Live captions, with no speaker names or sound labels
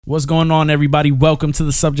What's going on, everybody? Welcome to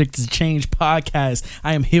the Subject to Change podcast.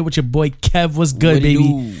 I am here with your boy Kev. What's good,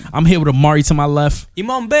 baby? I'm here with Amari to my left.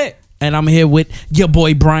 Imam Bet. And I'm here with your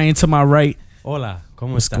boy Brian to my right. Hola,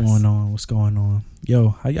 ¿cómo What's estás? going on? What's going on? Yo,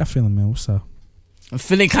 how y'all feeling, man? What's up? I'm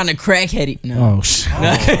feeling kind of crackheady. No. Oh, shit.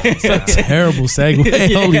 It's a terrible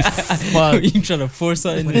segue. Holy fuck. You trying to force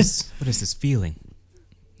something? What is this feeling?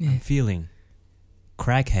 I'm feeling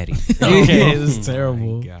crackheady. Okay, this is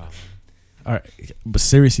terrible. Oh my God. All right, but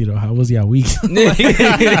seriously though, how was y'all week? I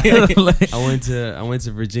went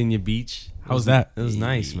to Virginia Beach. How was that? It was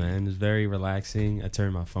nice, man. It was very relaxing. I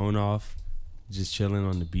turned my phone off, just chilling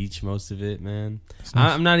on the beach most of it, man.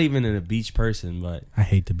 Nice. I'm not even a beach person, but I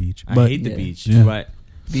hate the beach. I But hate the Yeah. beach. Yeah. But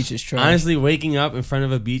Beach is trash. honestly, waking up in front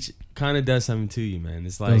of a beach kind of does something to you, man.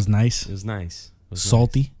 It's like it was nice. It was nice. It was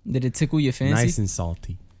Salty. Did it tickle your fancy? nice and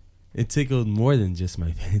salty. It tickled more than just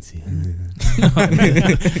my fancy.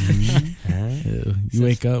 Yeah, you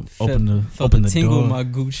wake up, Felt open the the tingle door. in my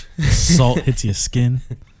gooch. Salt hits your skin.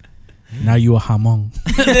 Now you a hamon.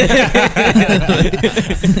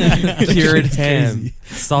 Cured ham.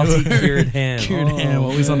 Salty cured ham. Cured Oh, ham,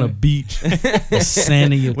 always on the man. beach. The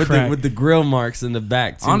sand in your with crack. the grill marks in the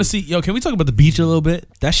back, too. Honestly, yo, can we talk about the beach a little bit?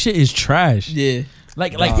 That shit is trash. Yeah.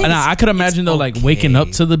 Like, Dog. and I could imagine though, like waking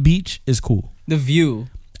up to the beach is cool. The view.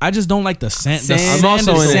 I just don't like the sand. The Sand, sand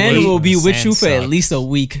also is in sand the will be with Sand you for at sucks. least a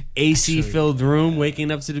week. AC filled room, waking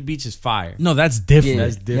up to the beach is fire. No, that's different. Yeah,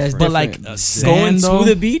 That's different. But like different. sand Going though, to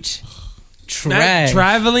the beach, trash.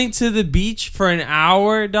 Traveling to the beach for an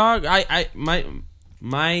hour, dog.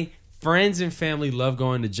 My friends and family love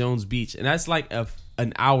going to Jones Beach, and that's like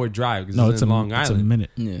an hour drive because no, it's in Long it's a Island. minute.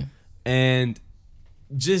 Yeah. And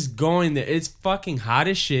just going there, it's fucking hot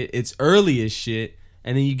as shit. It's early as shit,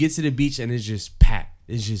 and then you get to the beach and it's just packed.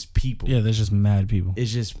 It's just people. Yeah, there's just mad people,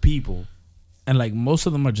 It's just people. and like most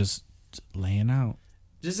of them are just laying out.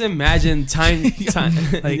 Just imagine time.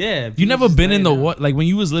 Like, yeah, You people never just been in the laying out. water, like when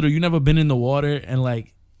you was little. You never been in the water and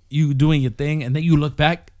like you doing your thing, and then you look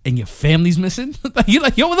back and your family's missing. Like you're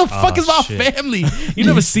like, yo, what the fuck is my shit. family? You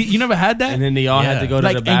never had that. And then they all had to go to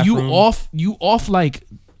like, the bathroom. and you off like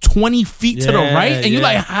 20 feet to the Yeah, right, and you're yeah.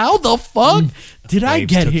 like, how the fuck did I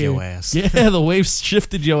Waves get took here? your ass. Yeah, the waves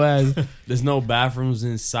shifted your ass. There's no bathrooms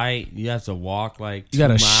in sight. You have to walk like You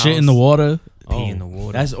gotta 2 miles. shit in the water. Pee in the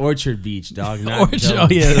water. That's Orchard Beach, dog. Not Orchard. Jones. Oh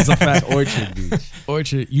yeah, that's a fact. That's Orchard Beach.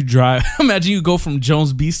 Orchard. You drive. Imagine you go from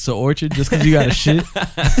Jones Beach to Orchard just because you got a shit.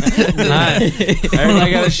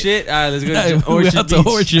 Everybody got a shit. All right, let's go to We Orchard out Beach. to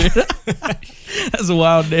Orchard. That's a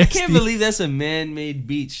wild I nasty. can't believe that's a man-made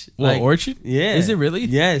beach. What, Orchard? Yeah. Is it really?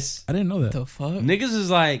 Yes. I didn't know that. The fuck? Niggas is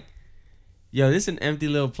like, yo, this is an empty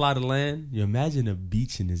little plot of land. You imagine a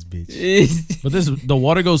beach in this bitch. But the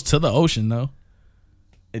water goes to the ocean though.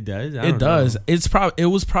 It does. I It don't does. know. It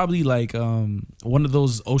was probably like one of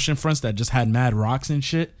those ocean fronts that just had mad rocks and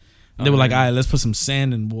shit. And they were like, all right, let's put some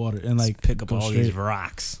sand and water and like pick up go all straight. these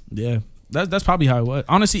rocks. Yeah, that's probably how it was.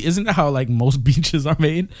 Honestly, isn't that how like most beaches are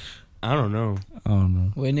made? I don't know. I don't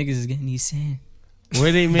know Where niggas is getting these sand?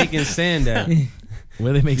 Where they making sand at?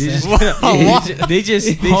 where they make They sand. just, they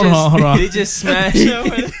just Hold on. they just smash.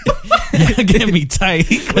 Where You're getting me tight.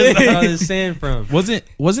 all the sand from?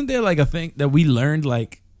 Wasn't there like a thing that we learned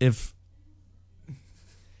like if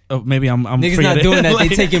maybe I'm Niggas forgetting. not doing that. Like-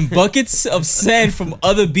 They taking buckets of sand from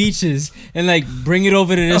other beaches and like bring it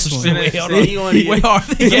over to this Oh, one. shit, wait, hold See, on. you Wait, are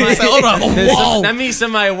they getting sand? Hold on. Whoa. That means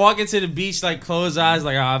somebody walking to the beach, like close eyes,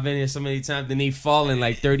 like, oh, I've been here so many times, then they falling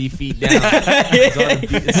like 30 feet down.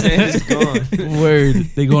 The sand is gone. Word.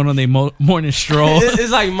 They going on their morning stroll.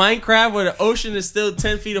 It's like Minecraft where the ocean is still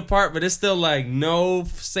 10 feet apart, but it's still like no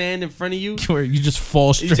sand in front of you. Where you just fall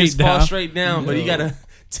You straight just down. fall straight down, but you got a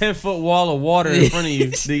 10-foot wall of water in front of you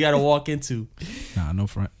that you got to walk into. Nah, no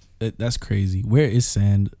front. That's crazy. Where is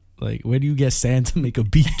sand? Like, where do you get sand to make a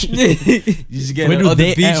beach? You just get Where do other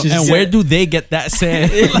they beaches. and where do they get that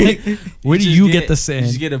sand? Like, where do just you get the sand? You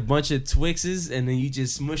just get a bunch of Twixes and then you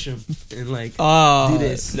just smush them and like Oh, do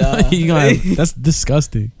this. nah. You gonna that's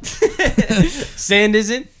disgusting. Sand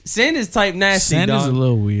isn't. Sand is type nasty. Sand dog. is a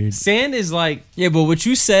little weird. Sand is like Yeah, but what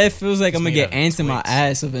you said feels like I'm gonna made get out of ants in my twigs.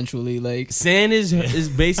 ass eventually. Like, sand is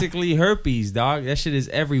basically herpes, dog. That shit is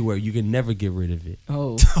everywhere. You can never get rid of it.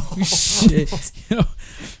 oh shit. You know,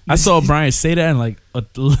 I saw Brian say that and like a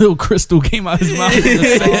little crystal came out his mouth.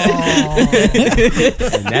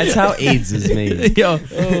 And that's how AIDS is made. Yo,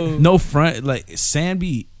 Oh. no front. Like sand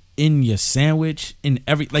be in your sandwich in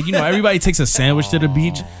every like everybody takes a sandwich to the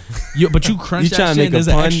beach. But you crunch You that trying shit to and make there's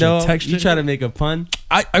a an pun extra though? texture. You trying to make a pun?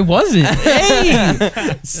 I wasn't.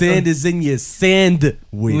 Hey. Sand is in your sandwich.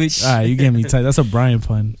 Which All right, you get me tight. That's a Brian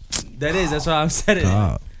pun. That is. That's why I said it.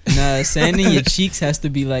 Nah, sand in your cheeks has to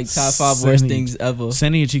be like top 5 worst things ever.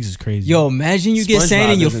 Sand in your cheeks is crazy. Yo, imagine you get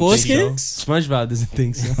sand in your foreskin. SpongeBob doesn't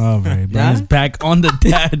think so. All right, bro. Nah. He's back on the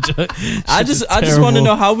dad joke. I just want to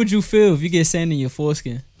know, how would you feel if you get sand in your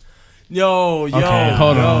foreskin? Yo, Okay,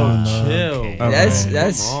 hold on. chill. Okay.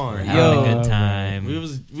 That's Come on. Having yo. a good time.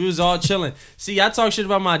 We was all chilling. See, I talk shit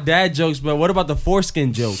about my dad jokes, but what about the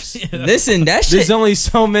foreskin jokes? Listen, that shit. There's only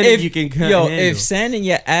so many you can Yo, handle. if sand in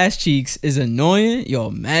your ass cheeks is annoying, yo,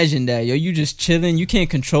 imagine that. Yo, you just chilling. You can't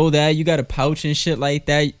control that. You got a pouch and shit like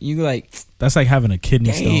that. You like, That's like having a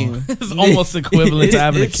kidney damn. stone. It's almost equivalent to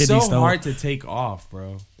having a it's kidney so stone. hard to take off,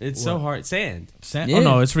 bro. It's so hard. Sand. Sand? Yeah. Oh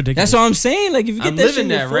no, it's ridiculous. That's what I'm saying. Like, if you get I'm that living shit in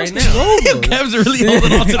your that right foreskin, now. it's over. Kev's really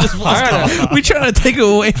holding on to this podcast. We trying to take it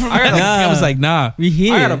away from him. Nah. I was like, nah. We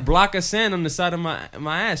here. I got a block of sand on the side of my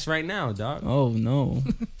ass right now, dog. Oh no.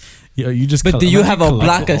 Yo, you just. But do you have a collect-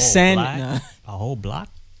 block of sand? block? Nah. A whole block?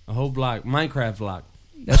 A whole block, Minecraft block.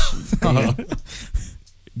 Yeah.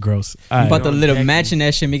 Gross. I'm All about right. to little Exactly. match in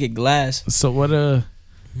that shit, make it glass. So what about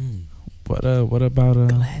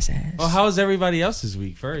Glass ass. Oh, how was everybody else's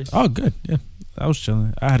week first? Oh, good. Yeah, I was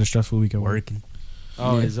chilling. I had a stressful week at work. Working.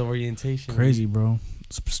 Oh, Yeah. it's orientation. Crazy, bro.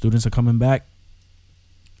 Students are coming back.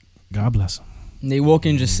 God bless them. They walk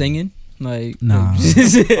in just singing. Like, Nah.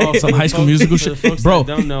 Oh, Some High School Musical for the shit. folks Bro.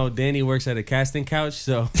 that don't know, Danny works at a casting couch,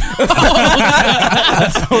 so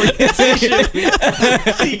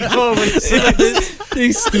he go over to say this.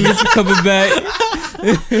 these students are coming back.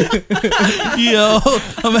 Yo,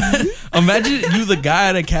 imagine you the guy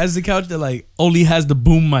at a casting couch that like only has the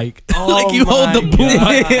boom mic. Like you hold the my boom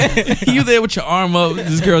God. mic. You there with your arm up.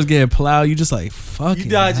 This girl's getting plowed. You just like fucking You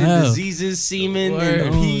dodging hell. diseases, semen, Word.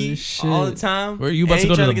 and pee Oh, shit. all the time. Where you about And to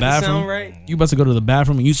go to trying the get sound bathroom? right? You about to go to the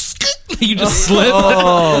bathroom and you you just slip.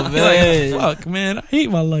 Oh, You're like, man. fuck, man, I hate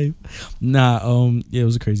my life. Nah, yeah, it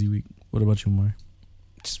was a crazy week. What about you, Mar?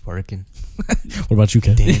 Just working. What about you,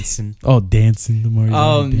 Kev? Dancing. Oh, dancing, Mar.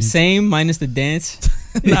 dancing. Same minus the dance.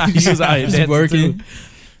 Nah, he was out here Just dancing working. too.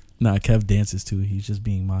 Nah, Kev dances too. He's just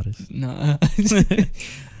being modest. Nah.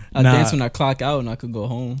 I Nah. dance when I clock out and I could go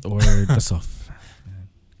home. Word. That's a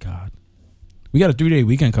God. We got a 3-day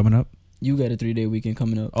weekend coming up. You got a 3-day weekend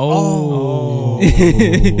coming up. Oh,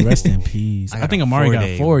 rest in peace. I I, got think a Amari got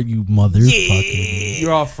 4-day. 4. You motherfucker.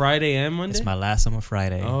 You're off Friday and Monday. It's my last summer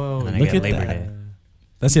Friday. Oh, and then I look get at Labor that. Day.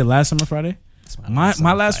 That's your last summer Friday. It's My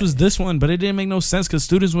summer last Friday. was this one, but it didn't make no sense because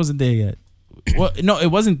students wasn't there yet. Well, no, it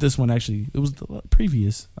wasn't this one actually. It was the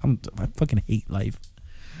previous. I fucking hate life.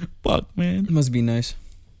 Fuck, man. It must be nice.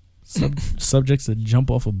 Subjects that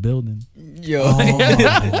jump off a building. Yo. Oh,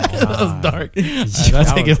 That was God. dark. Yeah, I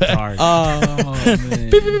take it that was back. dark. Oh, man.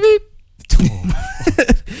 Beep, beep, beep.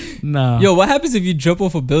 Nah. Yo, what happens if you jump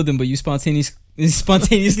off a building but you spontaneously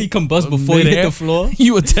combust before you hit Midair? the floor?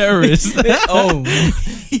 You a terrorist. Oh,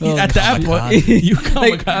 At that God. point, you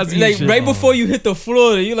like, kamikaze. like shit. right before you hit the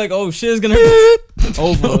floor, you're like, oh shit, it's gonna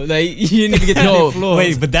over. Like you didn't even get to Yo, the floor.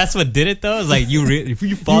 Wait, but that's what did it though. It's like if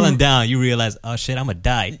you falling down, you realize, oh shit, I'm gonna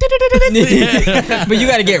die. But you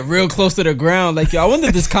got to get real close to the ground. Like, yo, I wonder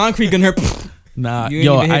if this concrete gonna hurt. Nah, You ain't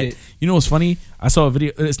yo, even hit it. you know what's funny? I saw a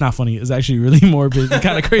video. It's not funny. It's actually really morbid,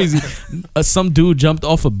 kind of crazy. Some dude jumped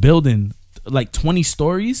off a building like 20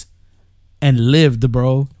 stories and lived,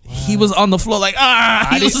 bro. He was on the floor like,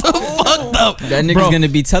 he was so fucked up. That nigga's Bro. gonna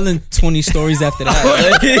be telling 20 stories after that.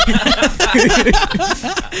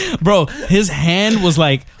 Bro, his hand was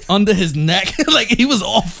like under his neck. Like he was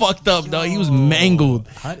all fucked up, dog. He was mangled.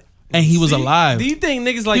 And he was alive. Do you think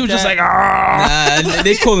niggas like He was that? just like, Nah,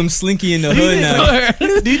 they call him Slinky in the hood now.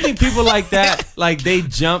 Do you think people like that, like they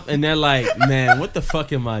jump and they're like, man, what the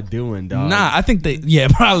fuck am I doing, dog? Nah, I think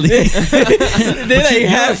probably. They're like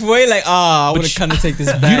halfway, like, I want to kind of take this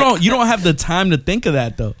back. You don't have the time to think of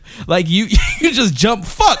that though. Like you just jump,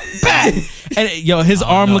 fuck, back, and yo, his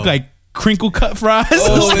arm no. looked like crinkle cut fries.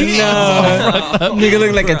 Oh Like, no, nigga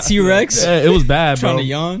look like a T-Rex yeah, it was bad, bro. trying to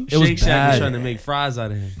yawn. It was Shake Shack is bad. trying to make fries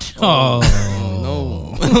out of him. Oh,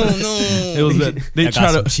 No, no. it was bad. They I got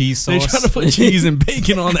try some to cheese they sauce. try to put cheese and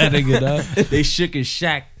bacon on that nigga, dog. They shook his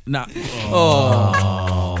shack. Nah,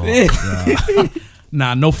 Oh,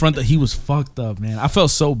 nah, no front. He was fucked up, man. I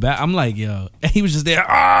felt so bad. I'm like, yo, and he was just there,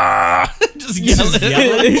 just yelling.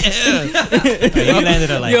 yelling? Yeah. He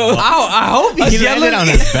landed on like, yo, what? I hope He he's landed yelling. on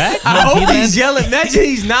his back. I hope he's yelling. Imagine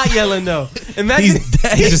he's not yelling though. Imagine He's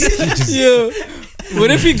dead. He just yo. What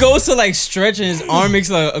if he goes to like stretch and his arm makes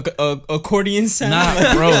like a accordion sound?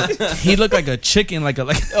 Nah, bro. He looked like a chicken, like Oh,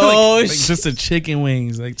 like just a chicken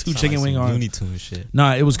wings, like two chicken wing arms. Looney Tunes shit.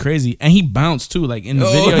 Nah, it was crazy, and he bounced too. Like in the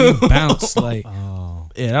video, he bounced like Oh,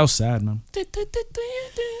 Yeah, that was sad, man.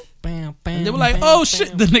 And they were like, "Oh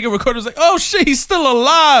shit!" The nigga recorder was like, "Oh shit, he's still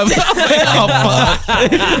alive." I was like, "Oh fuck!"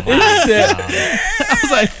 I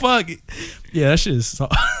was like, "Fuck." Yeah,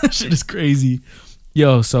 that shit is crazy.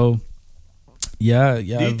 Yo, so yeah. Do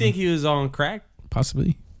you think he was on crack?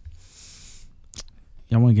 Possibly.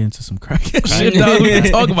 Y'all want to get into some crackhead shit, dog? We can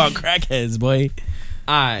talk about crackheads, boy.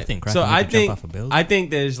 Alright, So I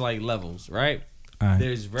think there's like levels, right? All right,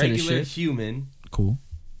 There's regular human. cool.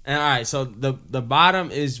 And all right, so the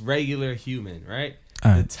bottom is regular human, right?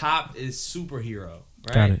 All The right, top is superhero,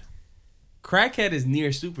 right? got it. Crackhead is near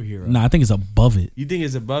superhero. Nah, I think it's above it. You think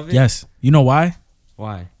it's above it? Yes. You know why?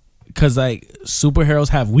 Why? Because like superheroes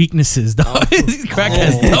have weaknesses, dog.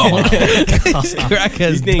 Crackheads don't.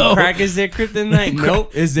 Crackheads You think don't. crack is their kryptonite?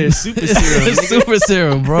 Nope. Is their super serum? Super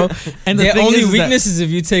serum, bro. And the Their thing only is weakness is if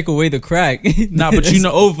you take away the crack. nah, but you It's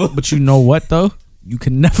know, over. but you know what though? You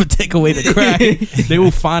can never take away the crack. They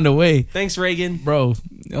will find a way, Thanks, Reagan. bro.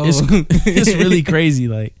 Oh. It's really crazy.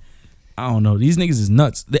 Like I don't know. These niggas is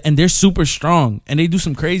nuts, and they're super strong, and they do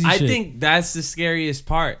some crazy I shit. think that's the scariest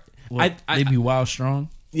part. They be wild strong.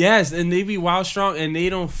 Yes, and they be wild strong, and they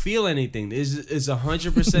don't feel anything. It's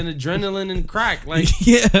 100% adrenaline and crack. Like,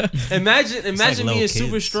 Yeah, imagine little being kids.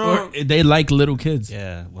 super strong. they like little kids.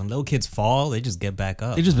 Yeah, when little kids fall, they just get back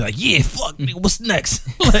up. They just be like, yeah, fuck, nigga, what's next?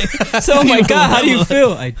 Like, So, oh my God, how do you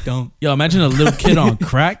feel? I don't. yo, imagine a little kid on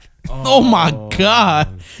crack. Oh my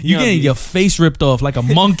God, you Yeah, getting be- your face ripped off like a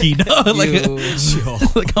monkey, dog. like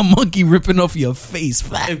like a monkey ripping off your face.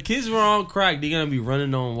 If kids were on crack, they're gonna be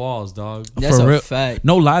running on walls, dog. That's For a real. fact.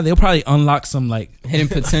 No lie, they'll probably unlock some like Hidden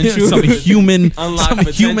potential. some human, Unlock some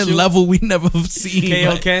human potential. level we never seen.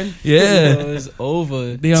 KO Like, Ken. yeah, It's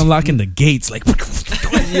over. they unlocking the gates like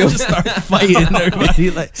just start fighting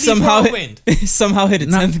everybody. Like Somehow, whirlwind. somehow hit the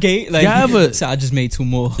Nah, 10th gate. Like, y'all ever- so I just made 2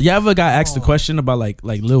 more. you ever got asked the question about like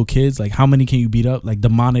little kids, like how many can you beat up, like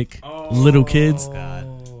demonic little kids? God.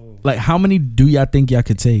 Like how many do y'all think y'all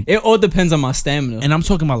could take? It all depends on my stamina. And I'm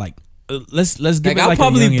talking about like let's give Like, it I'll like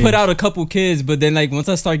probably a young put age. out a couple kids, but then like once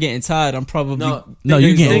I start getting tired, I'm probably No, you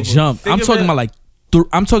think getting it's over. jumped. Think I'm of talking it- about like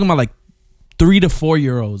I'm talking about like 3 to 4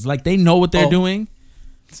 year olds. Like they know what they're Oh. doing.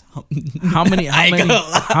 How many? How many?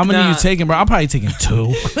 How many Nah. you taking, bro? I'm probably taking 2.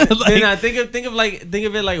 Like, Then I think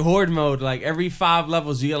of it like horde mode. Like every 5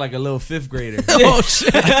 levels, you get like a little 5th grader. oh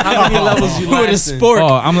shit! How many levels you With a lasting? sport.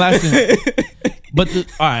 Oh, I'm laughing. But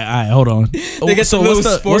all right, hold on. get So the what's little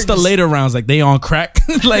the sport what's the just- later rounds? Like they on crack,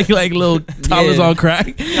 like little toddlers Yeah. on crack,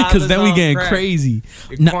 because then we on getting crack. crazy.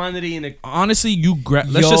 The Nah, quantity and the honestly, you grab.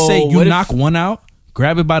 Let's Yo, just say you what if- knock one out,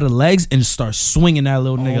 grab it by the legs, and start swinging that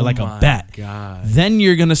little nigga like a bat. God. Then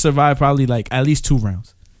you're gonna survive probably like at least 2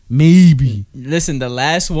 rounds, maybe. Listen, the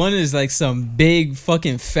last one is like some big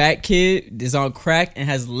fucking fat kid is on crack and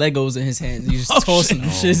has Legos in his hands. You just Oh, toss him.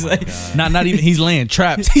 shit. Shit's like, Not even. He's laying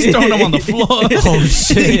traps. He's throwing them on the floor. Oh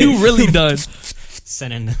shit! You really done.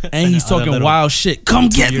 Sending, And he's talking wild shit. Come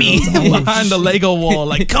get me behind the Lego wall.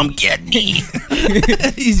 Like, come get me.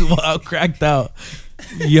 He's wild, cracked out.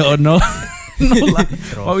 Yo, no, no lie.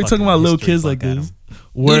 Why are we talking about little kids like this?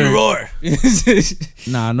 Word. roar.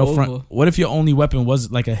 Nah, no front. Over. What if your only weapon was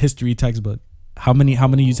like a history textbook? How many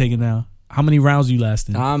you taking now? How many rounds you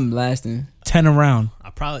lasting? I'm lasting. 10 a round.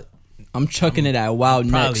 I'm chucking it at wild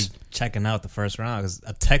probably necks. checking out the first round because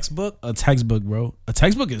a textbook. A textbook, bro. A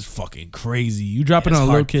textbook is fucking crazy. You drop it It's on a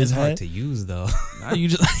little hard- kid's it's hard head. to use though. Nah, you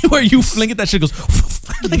just where you fling it, that shit goes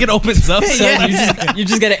like it opens up. So you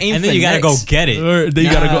just gotta aim And for then you gotta necks. go get it. Or then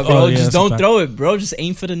you gotta go. bro. Oh, yeah, just that's a don't fact. throw it, bro. Just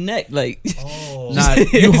aim for the neck. Like, Oh. Nah,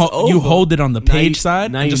 It's you over. hold it on the Now page you-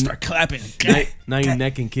 side now and you- just start clapping. Now you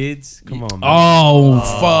necking kids. Come on, man. Oh,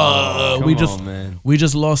 fuck! Come We just on, man. we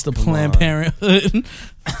just lost the Planned on. Parenthood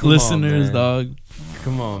listeners, man. dog.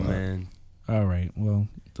 Come on, man. All right, well,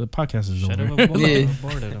 the podcast is Should over. have Yeah.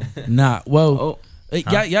 aborted him. Nah, well, oh,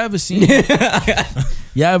 y'all ever seen?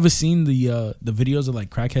 Y'all ever seen the videos of like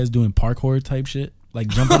crackheads doing parkour type shit, like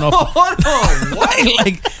jumping off? Hold on.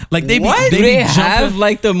 like they be, what? they Do be they jumping. have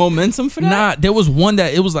like the momentum for that? Nah, there was one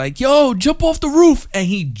that it was like, yo, jump off the roof. And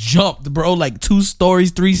he jumped, bro, like 2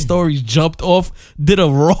 stories, 3 stories, jumped off, did a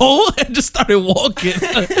roll, and just started walking.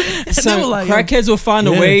 And Son, they were like, crackheads will find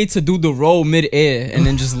a Yeah. way to do the roll mid-air and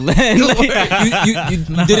then just land. Like, you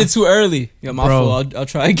did it too early. Yo, my Bro. fault. I'll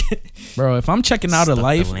try again. bro, if I'm checking out Stuck of the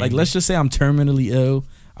life, like landing. let's just say I'm terminally ill,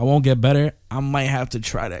 I won't get better, I might have to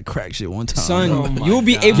try that crack shit one time. Son, Oh my you'll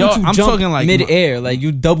be God. able Yo, to I'm jump talking like mid-air. Like,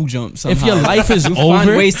 you double jump somehow. If your life is you over, find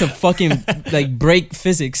ways to fucking like break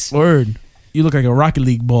physics. word, you look like a Rocket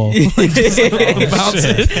League ball. Like, just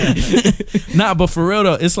bouncing. Nah, but for real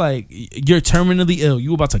though, it's like you're terminally ill.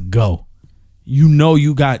 You about to go. You know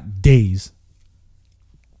you got days.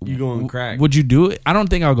 You going crack? Would you do it? I don't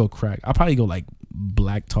think I'll go crack. I'll probably go like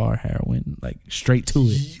black tar heroin, like straight to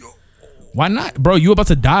it. Why not, bro? You about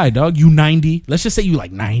to die, dog. You 90. Let's just say you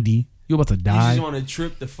like 90. You about to die. You just want to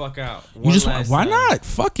trip the fuck out. You just want, why not?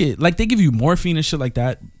 Fuck it. Like they give you morphine and shit like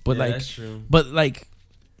that. But Yeah, like, that's true. but like,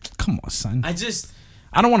 come on, son. I just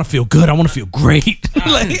I don't want to feel good. I want to feel great.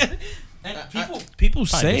 Like people Probably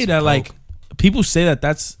say some that coke. like people say that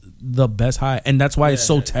that's the best high, and that's why it's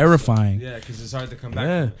so terrifying. yeah, because it's hard to come back.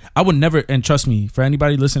 Yeah, From it. I would never. And trust me, for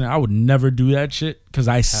anybody listening, I would never do that shit because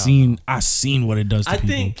I seen what it does to I people.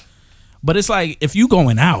 think But it's like if you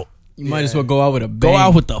going out, You might as well go out with a bang. go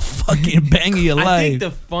out with the fucking bang of your life. I think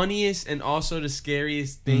the funniest and also the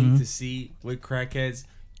scariest thing Mm-hmm. to see with crackheads,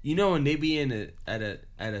 you know, when they be in at a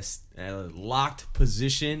locked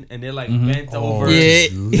position and they're like bent over Yeah.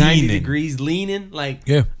 90 Leaning. degrees, leaning. Like,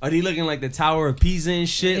 Yeah. are they looking like the Tower of Pisa and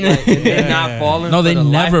shit? Like, and they're not falling. No, for they the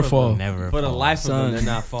life never of fall. them. Never For the fall. life of them, Son.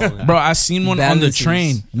 they're not falling. Bro, I seen one on the Balance is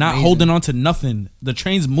train, not amazing. holding on to nothing. The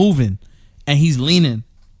train's moving, and he's leaning,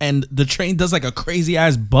 and the train does like a crazy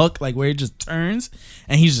ass buck, like where it just turns,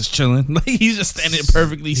 and he's just chilling, like he's just standing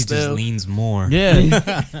perfectly He still. just leans more.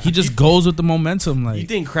 Yeah, he just goes with the momentum, You like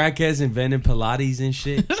think crackheads invented Pilates and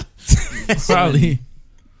shit? probably.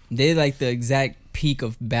 They like the exact peak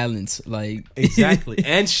of balance. Like Exactly.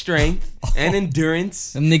 And strength and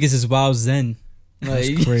endurance. them niggas is wild zen.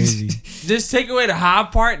 Like That's crazy. Just take away the high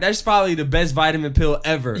part. That's probably the best vitamin pill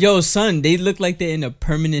ever. Yo, son, they look like they're in a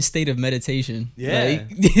permanent state of meditation. Yeah.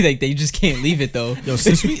 Like they just can't leave it though. Yo,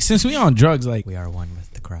 since we on drugs, like We are one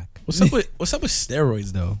with the crack. what's up with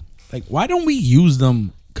steroids though? Like why don't we use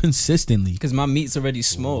them consistently? Because my meat's already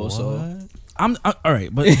small, so I'm all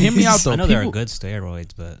right, but hear me out though. I know there are People- good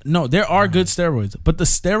steroids, but No, there are good steroids, but the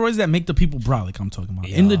steroids that make the people brolic, I'm talking about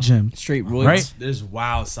in the Yeah. gym, straight roids. right? There's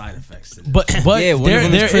wild side effects to this. But Yeah, one of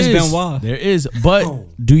them is Chris Benoit. there is. But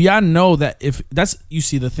do y'all know that if that's you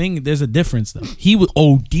see the thing, there's a difference though. He was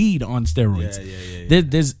OD'd on steroids. Yeah.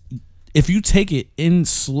 There's if you take it in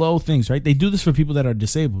slow things, right? They do this for people that are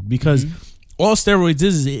disabled because all steroids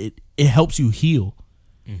is it helps you heal.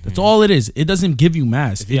 That's all it is. It doesn't give you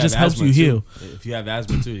mass. It just helps you heal. If you have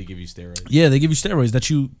asthma too, they give you steroids. Yeah, they give you steroids that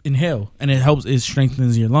you inhale, and it helps. It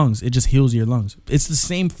strengthens your lungs. It just heals your lungs. It's the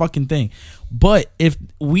same fucking thing. But if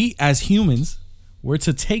we as humans were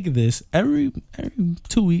to take this every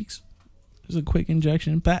 2 weeks, there's a quick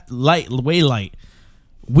injection, way light,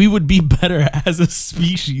 we would be better as a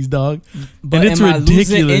species, dog. But and it's am I losing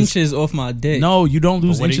ridiculous. inches off my dick? No, you don't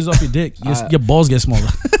lose what do inches off your dick. Your balls get smaller,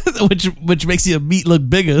 which makes your meat look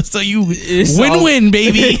bigger. So you It's win-win,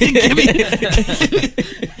 baby. Give me-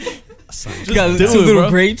 You got do two it, little bro.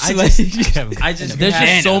 grapes. I like, I just There's have,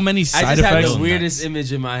 just so many I side just have effects. the weirdest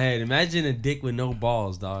image in my head. Imagine a dick with no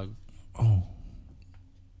balls, dog. Oh,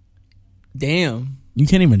 damn. you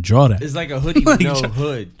can't even draw that. It's like a hoodie with Like, no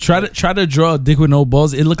hood. Try to draw a dick with no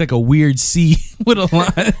balls. It looked like a weird C with a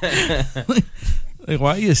line. Like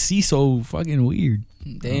why you C so fucking weird?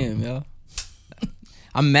 Damn, yo.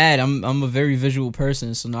 I'm mad. I'm a very visual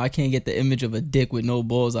person, so now I can't get the image of a dick with no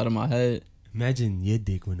balls out of my head. Imagine your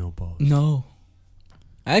dick with no balls. No.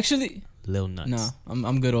 Actually, Lil Nuts. no.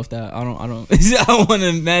 I'm good off that. I don't I don't want to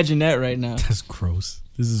imagine that right now. That's gross.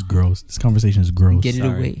 This is gross. This conversation is gross. Get it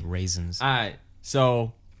Sorry. away. Raisins. All right,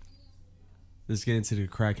 so let's get into the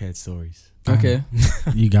crackhead stories. Okay.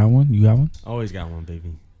 You got one? You got one? Always got one,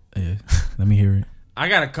 baby. Yeah. Let me hear it. I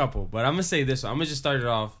got a couple, but I'm gonna say this one. I'm gonna just start it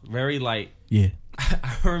off very light. Yeah.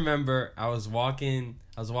 I remember I was walking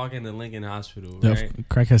to Lincoln Hospital, Yeah, right?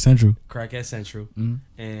 Crackhead Central. Crackhead Central, Mhm.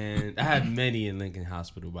 and I had many in Lincoln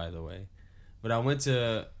Hospital, by the way. But I was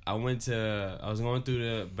going through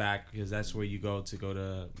the back because that's where you go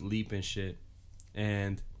to leap and shit.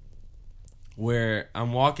 And where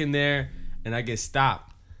I'm walking there and I get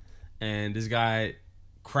stopped, and this guy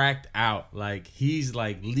cracked out, like he's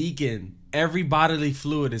like leaking. Every bodily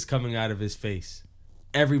fluid is coming out of his face.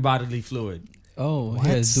 Every bodily fluid. Oh,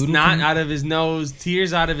 yeah, Snot out of his nose,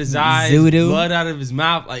 tears out of his eyes, Zoodoo. blood out of his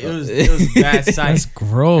mouth. Like it was a bad sight. That's And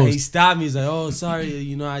gross. he stopped me. He's like, "Oh,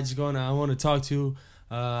 sorry, I want to talk to you.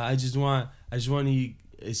 I just want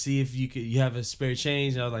to see if you have a spare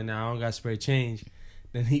change." I was like, "Nah, I don't got spare change."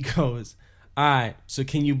 Then he goes, "All right, so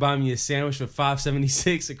can you buy me a sandwich for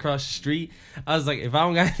 $5.76 across the street?" I was like, "If I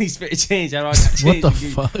don't got any spare change, I don't got change What the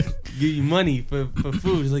to fuck? give you money for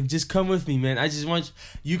food." He's like, "Just come with me, man. I just want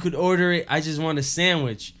you could order it. I just want a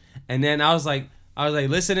sandwich." And then I was like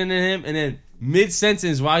listening to him, and then mid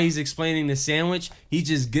sentence while he's explaining the sandwich, he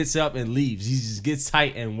just gets up and leaves. He just gets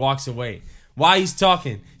tight and walks away. While he's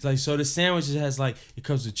talking, he's like, "So the sandwich has like it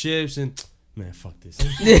comes with chips and Man, fuck this.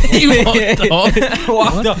 He walked off.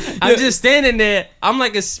 Walked up. I'm just standing there. I'm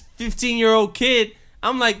like a 15-year-old kid.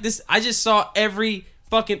 I'm like this. I just saw every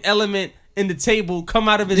fucking element in the table come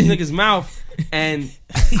out of his nigga's mouth, and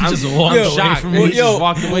I'm just walked away shocked. from And me. he just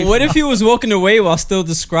walked away. What from if he was walking away while still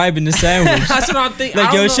describing the sandwich? That's what I'm thinking. Like,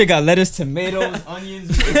 I yo, don't this know. shit got lettuce, tomatoes,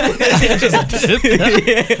 onions.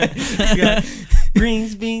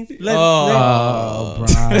 Greens, beans, lettuce, Oh,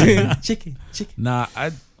 Brian. chicken. Nah,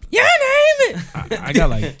 Your name it. I got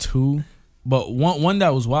like 2, but one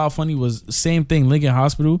that was wild funny was same thing. Lincoln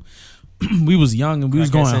Hospital. We was young and we was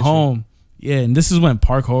Crackhead going Central. home. Yeah, and this is when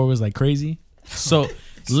park horror was like crazy. So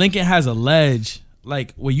Lincoln has a ledge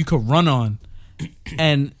like where you could run on,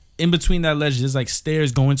 and in between that ledge there's like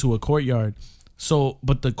stairs going to a courtyard. So,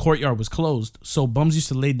 but the courtyard was closed. So bums used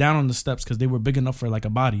to lay down on the steps because they were big enough for like a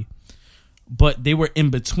body, but they were in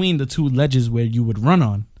between the 2 ledges where you would run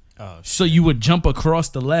on. Oh, So you would jump across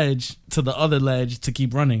the ledge to the other ledge to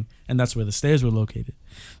keep running, and that's where the stairs were located.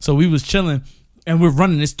 So we was chilling, and we're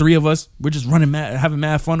running. There's 3 of us. We're just running, having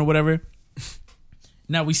mad fun or whatever.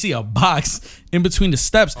 Now we see a box in between the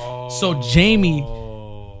steps. So Jamie,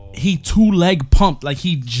 he 2-leg pumped, like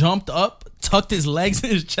he jumped up, tucked his legs in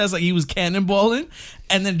his chest like he was cannonballing,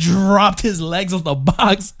 and then dropped his legs off the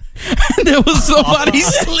box. And there was somebody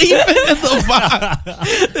sleeping in the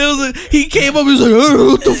box. He came up, he was like,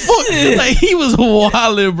 "Oh, what the fuck?" Like he was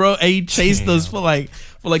wilding, bro. And he chased us for like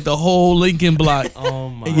the whole Lincoln block. Oh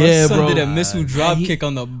my. Yeah, Son bro. did a missile drop He- kick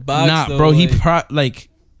on the box. Nah, though, bro. He like,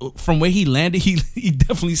 from where he landed, he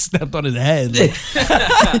definitely stepped on his head. Like,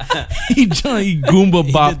 he Goomba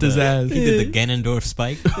bopped his ass. He did the Ganondorf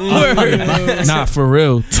spike. Nah, for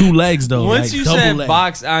real. 2 legs though. Once like, you double said leg.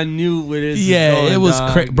 box, I knew what it is. Yeah, going, it was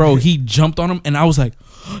dog. crazy, bro. He jumped on him, and I was like,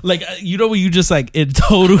 you know when you just like in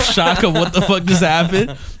total shock of what the fuck just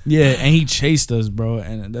happened. Yeah, and he chased us, bro,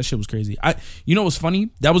 and that shit was crazy. You know what's funny?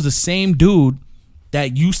 That was the same dude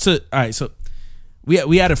that used to. All right, so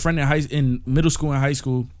we had a friend in middle school and high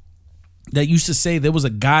school that used to say there was a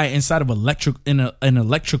guy inside of an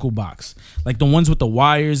electrical box, like the ones with the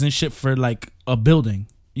wires and shit for like a building.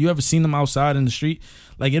 You ever seen them outside in the street?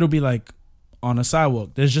 Like it'll be like on a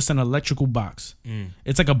sidewalk. There's just an electrical box.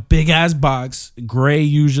 It's like a big ass box, gray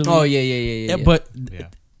usually. oh yeah. But Yeah.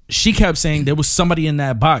 she kept saying there was somebody in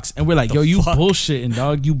that box, and we're like, yo, you fuck? bullshitting,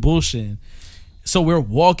 dog. You bullshitting. So we're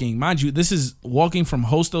walking, mind you. This is walking from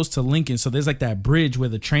Hostos to Lincoln. So there's like that bridge where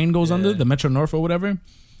the train goes under, the Metro North or whatever.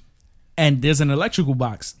 And there's an electrical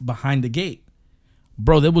box behind the gate.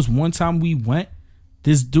 Bro, there was one time we went,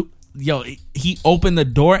 this dude, yo, he opened the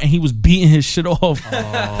door and he was beating his shit off.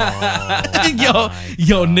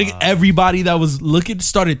 Yo, nigga, everybody that was looking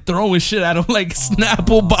started throwing shit at him, like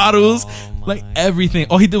Snapple bottles, like everything.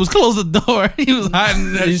 All he did was close the door. He was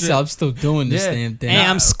hiding that He shit. said, I'm still doing this Yeah. damn thing. Hey,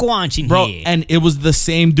 I'm squanching Bro, here. and it was the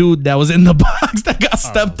same dude that was in the box that got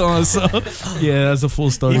stepped on. So, yeah, that's a full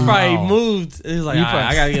story. He probably Wow. moved. He was like, He "Alright, probably-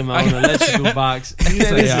 I gotta get my own electrical box. He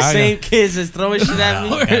said, like, it's yeah, the I same kids that's throwing shit at me.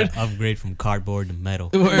 Gotta upgrade from cardboard to metal.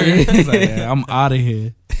 He's like, yeah, I'm out of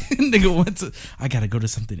here. Nigga went to. I gotta go to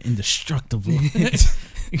something indestructible.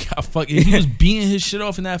 He got fucking. He was beating his shit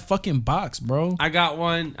off in that fucking box, bro. I got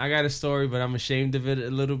one. I got a story, but I'm ashamed of it a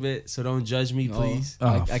little bit, so don't judge me, please.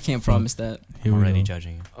 Oh, I can't promise that. Here I'm we already go.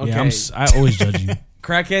 judging you. Okay, Yeah, I always judge you.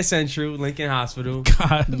 Crackhead Central, Lincoln Hospital.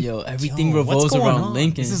 God. Yo, everything Yo, what's revolves going around on?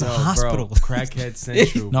 Lincoln. This is a Yo, hospital. bro, Crackhead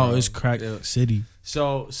Central. No, bro. it's Crack Yeah. City.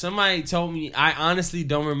 So somebody told me. I honestly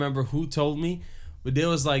don't remember who told me, but they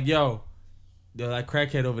was like, "Yo, they're like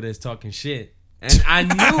Crackhead over there is talking shit," and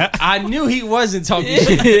I knew he wasn't talking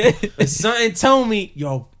shit. But something told me,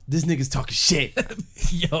 "Yo, this nigga's talking shit."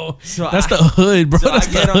 Yo, So that's the hood, bro. so That's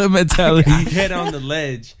I the get on- hood mentality. I get on the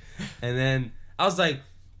ledge, and then I was like,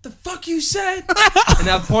 "The fuck you said?" And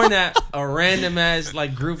I point at a random ass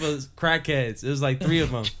like group of crackheads. It was like 3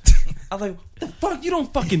 of them. I was like, "The fuck? You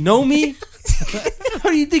don't fucking know me? Who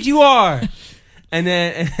do you think you are?" And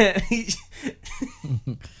then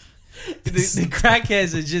the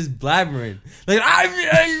crackheads are just blabbering like,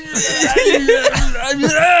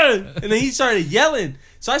 and then he started yelling.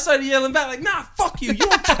 So I started yelling back like, "Nah, fuck you! You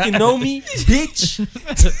don't fucking know me, bitch!"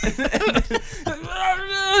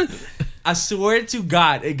 I swear to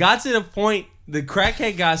God, it got to the point the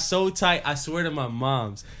crackhead got so tight. I swear to my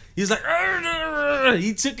mom's. He was like,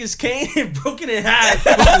 he took his cane and broke it in half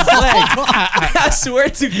with his leg. I swear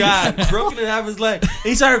to God, broke it in half his leg. And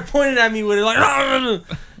he started pointing at me with it like,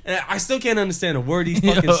 and I still can't understand a word he's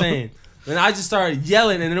fucking saying. And I just started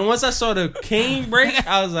yelling. And then once I saw the cane break,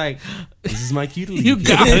 I was like, "This is my cue to leave." You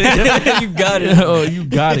got it. You got it. Yo, you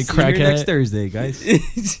got it, See you here next crackhead. Thursday,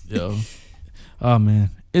 guys. Yo. Oh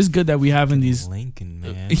man. it's good that we having these. Lincoln,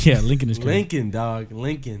 man. Yeah, Lincoln is crazy. Lincoln, dog.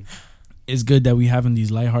 Lincoln. It's good that we having these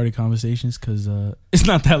lighthearted conversations because it's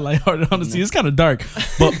not that lighthearted, honestly. It's kind of dark.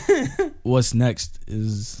 But what's next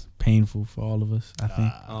is painful for all of us, I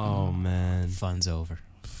think. Oh, man. Fun's over.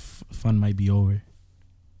 Fun might be over.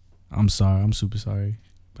 I'm sorry. I'm super sorry.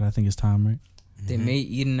 But I think it's time, right? They made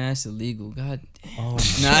eating ass illegal. God Oh,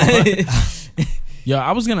 nah. Yeah,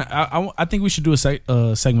 I was gonna. I think we should do a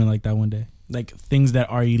segment like that one day, like things that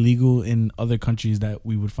are illegal in other countries that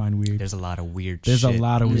we would find weird. There's a lot of weird. There's shit. a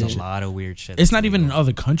lot of weird. There's shit. a lot of weird shit. It's not even in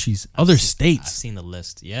other countries. Other I've states. seen the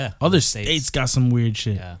list. Yeah. Other states got some weird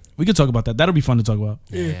shit. Yeah. We could talk about that. That'll be fun to talk about.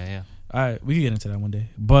 Yeah. All right, we can get into that one day.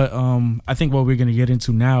 But I think what we're gonna get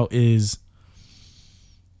into now is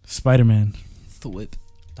Spider-Man. Thwip.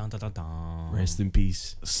 Dun, dun, dun, dun. Rest in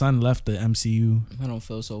peace, Son left the MCU. I don't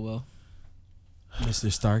feel so well.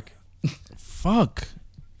 Mr. Stark. Fuck.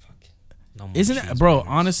 No more Isn't it, cheese bro? burgers.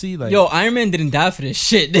 Honestly, like, Yo, Iron Man didn't die for this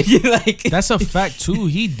shit, nigga. Like, that's a fact too.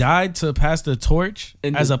 He died to pass the torch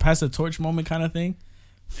And as the- a pass the torch moment kind of thing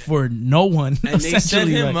for no one. And they set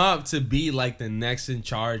essentially, him like- up to be like the next in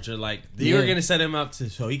charge, or like they were gonna set him up to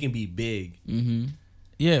so he can be big. mm-hmm.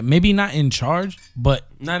 Yeah, maybe not in charge, but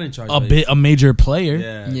Not in charge. a major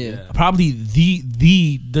player. Yeah. Probably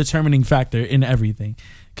the determining factor in everything,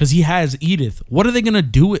 because he has Edith. What are they gonna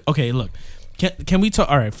do with? Okay, look, can we talk?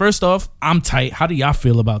 All right, first off, I'm tight. How do y'all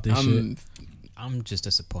feel about this shit? I'm just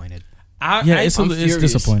disappointed. It's furious.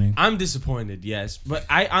 disappointing. I'm disappointed, yes, but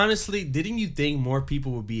I honestly didn't. You think more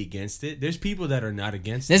people would be against it? There's people that are not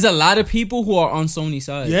against it. There's a lot of people who are on Sony's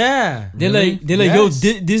side. Yeah, They're Really? like, Yes.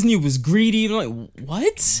 yo, Disney was greedy. I'm like,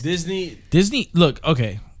 what? Disney. Look,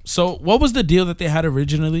 okay. So what was the deal that they had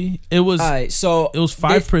originally? It was All right, so it was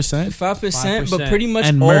 5%. 5%, but 5%. pretty much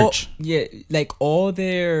And all, merch. Yeah, like all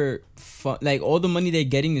their like all the money they're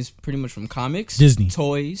getting is pretty much from comics, Disney.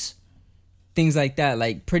 toys, things like that.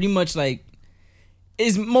 Like pretty much like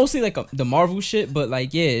it's mostly like the Marvel shit, but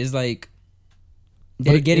like yeah, it's like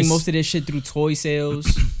they're But getting it's- most of their shit through toy sales,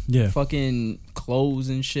 Yeah. fucking clothes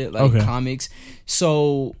and shit, like Okay. comics.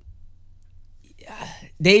 So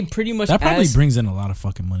they pretty much That probably asked- brings in a lot of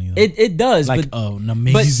fucking money. Though. it does, like but an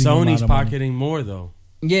amazing. amount Sony's of money. pocketing more though.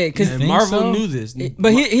 yeah, because And think Marvel so? knew this.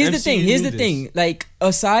 but here's the MCU thing. Here's knew the this. thing. Like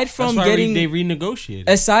aside That's from why getting they renegotiated.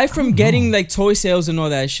 aside from getting like toy sales and all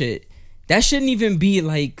that shit, that shouldn't even be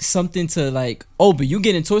like something to like. Oh, but you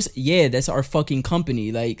getting toys? Yeah, that's our fucking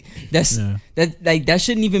company. Like that's Yeah. that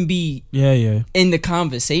shouldn't even be Yeah. in the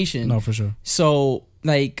conversation. No, for sure. So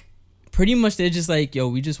like, pretty much they're just like, yo,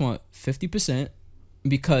 we just want 50%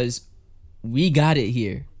 because we got it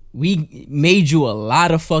here. We made you a lot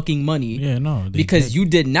of fucking money. Yeah, no. Because you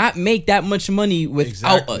did not make that much money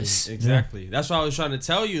without us. Exactly. That's what I was trying to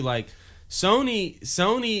tell you. Like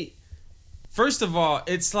Sony. First of all,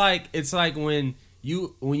 it's like when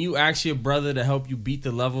you ask your brother to help you beat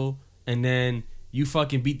the level, and then you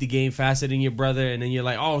fucking beat the game faster than your brother, and then you're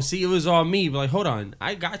like, oh, see, it was all me. But like, hold on,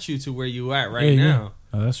 I got you to where you at right now.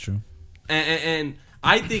 Oh, that's true. And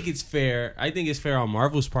I think it's fair. I think it's fair on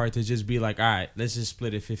Marvel's part to just be like, all right, let's just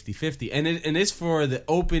split it 50-50. And it's for the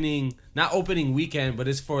opening, not opening weekend, but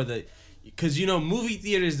it's for the, because movie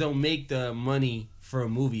theaters don't make the money for a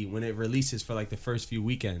movie when it releases for like the first few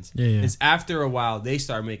weekends. Yeah. It's after a while they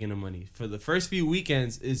start making the money. For the first few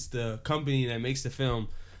weekends, it's the company that makes the film.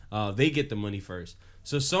 They get the money first.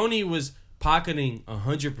 So Sony was pocketing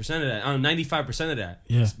 100% of that, 95% of that.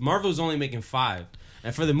 Yeah. Marvel's only making 5%.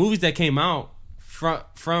 And for the movies that came out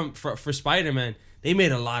for Spider-Man, they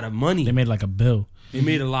made a lot of money. They made like a bill. They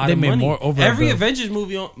made a lot They of made money. more over a Every bill. Avengers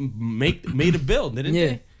movie made a bill, didn't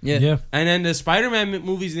Yeah, they? yeah. And then the Spider-Man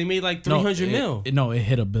movies, they made like 300 mil. It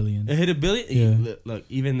hit $1 billion. It hit $1 billion. Yeah. Look,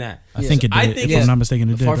 even that. I think it did. I If think I'm not mistaken,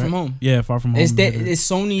 it did. Far right? From Home. Yeah, Far From Home. It's hit it. it's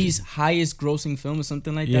Sony's highest grossing film or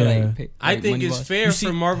something like Yeah. that. Like, I think it's money-wise. fair You see,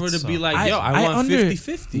 for Marvel to be like, I- yo, I want under-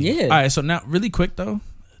 50-50. Yeah. All right, so now really quick though,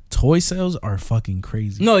 toy sales are fucking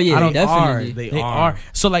crazy. No, yeah, I don't- definitely. They are.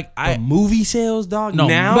 So like The I movie sales, dog. No,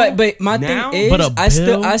 now, But my now? thing is, But a I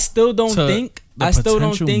bill still don't to think the I still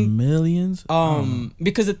don't potential think millions.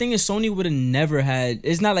 because the thing is, Sony would have never had.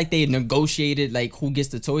 It's not like they negotiated like who gets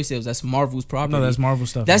the toy sales. That's Marvel's property. No, that's Marvel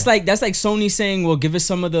stuff. That's yeah. like Sony saying, "Well, give us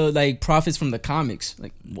some of the like profits from the comics."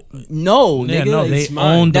 Like, no, Yeah, nigga, no, like, they it's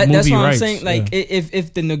mine. own the movie that's what rights. I'm saying. Like, yeah.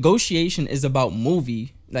 if the negotiation is about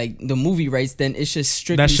movie, like the movie rights, then it should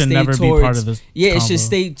strictly that should stay never towards, be part of this. yeah, it should convo.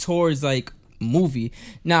 stay towards like movie.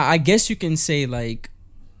 Now, I guess you can say like,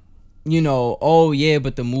 oh yeah,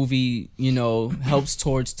 but the movie, helps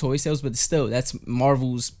towards toy sales, but still, that's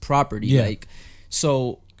Marvel's property. Yeah. Like,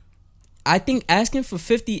 so I think asking for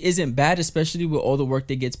 50 isn't bad, especially with all the work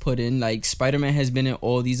that gets put in. Like, Spider-Man has been in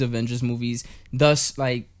all these Avengers movies, thus,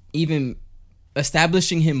 like, even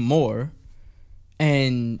establishing him more.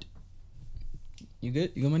 And you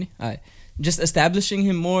good? You got money? All right. Just establishing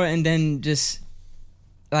him more, and then just,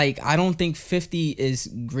 like, I don't think 50 is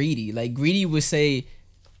greedy. Like, greedy would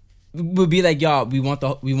be like, y'all, we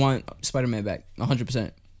want Spider-Man back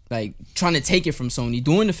 100%. Like, trying to take it from Sony,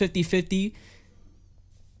 doing the 50-50.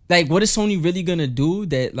 Like, what is Sony really gonna do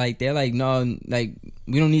that, like, they're like, no, like,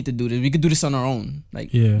 we don't need to do this. We could do this on our own.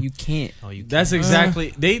 Like, you can't. Oh, you That's can't.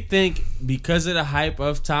 exactly. They think because of the hype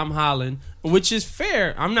of Tom Holland, which is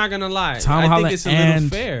fair. I'm not gonna lie. Tom I Holland think it's a little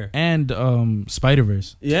fair. and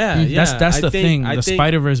Spider-Verse. Yeah. That's the thing. The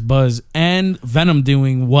Spider-Verse buzz and Venom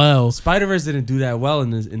doing well. Spider-Verse didn't do that well in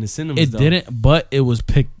the cinemas. It didn't, but it was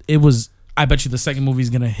picked. It was. I bet you the second movie is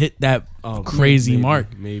gonna hit that crazy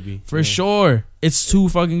mark. Maybe for sure. It's too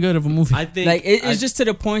fucking good of a movie. I think like it's just to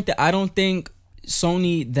the point that I don't think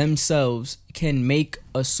Sony themselves can make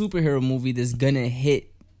a superhero movie that's gonna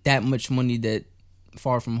hit that much money that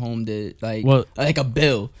Far From Home did. Like, like a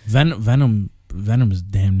bill. Venom is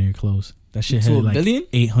damn near close. That shit To had a like billion?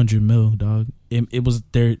 800 mil, dog. It was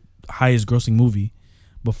their highest grossing movie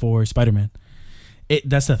before Spider-Man.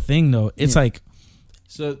 That's the thing though. It's like,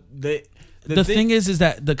 so the thing is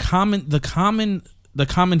that the common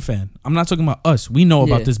fan, I'm not talking about us. We know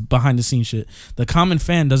about this behind the scenes shit. The common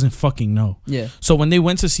fan doesn't fucking know. Yeah. So when they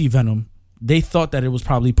went to see Venom, they thought that it was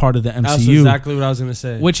probably part of the MCU. That's exactly what I was gonna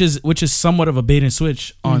say. Which is somewhat of a bait and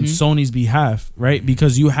switch on Sony's behalf, right?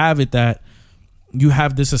 Because you have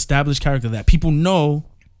this established character that people know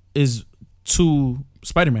is to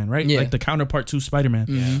Spider-Man, right? Yeah. Like the counterpart to Spider-Man.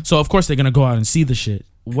 Mm-hmm. So of course they're gonna go out and see the shit.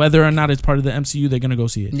 Whether or not it's part of the MCU, they're gonna go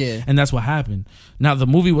see it. Yeah. And that's what happened. Now the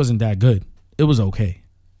movie wasn't that good. It was okay.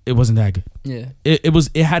 It wasn't that good. Yeah.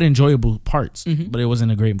 It had enjoyable parts, Mm-hmm. but it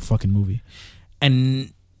wasn't a great fucking movie.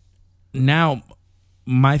 And now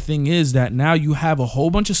my thing is that now you have a whole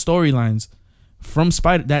bunch of storylines from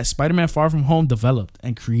Spider-Man Far From Home developed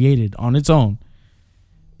and created on its own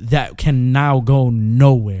that can now go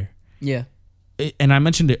nowhere. Yeah. And I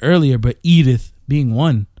mentioned it earlier, but Edith being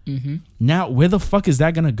one. Mm-hmm. Now, where the fuck is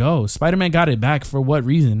that gonna go? Spider-Man got it back for what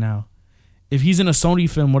reason now? If he's in a Sony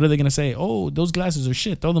film, what are they gonna say? Oh, those glasses are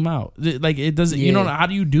shit. Throw them out. Like, it doesn't. Yeah. You know, how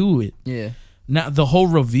do you do it? Yeah. Now the whole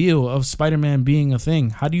reveal of Spider-Man being a thing.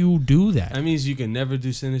 How do you do that? That means you can never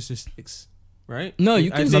do Sinister Six, right? No,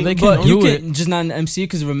 you I can. think- they can but you do can just not in the MCU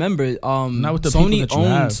because remember, Not with the people Sony that you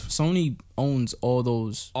have. Sony owns all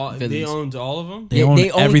those villains. They owned all of them. They own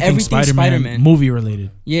everything Spider-Man, Spider-Man. movie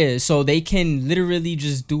related. Yeah, so they can literally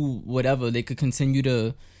just do whatever. They could continue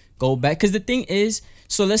to go back. Because the thing is,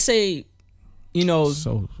 so let's say,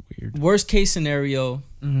 So weird. worst case scenario,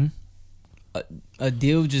 Mm-hmm. a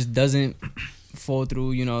deal just doesn't fall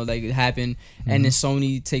through, like it happened, and then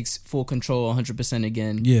Sony takes full control 100%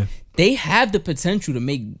 again. Yeah. They have the potential to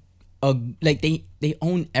make they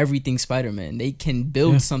own everything Spider-Man. They can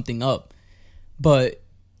build something up. But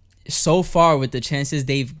so far with the chances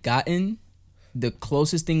they've gotten, the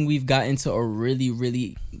closest thing we've gotten to a really,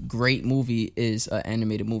 really great movie is an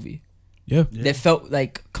animated movie. Yeah. That felt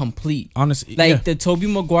like complete. Honestly, Like the Tobey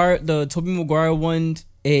Maguire one,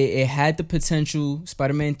 it had the potential.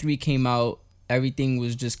 Spider-Man 3 came out. Everything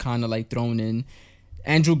was just kind of like thrown in.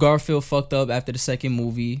 Andrew Garfield fucked up after the second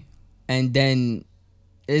movie. And then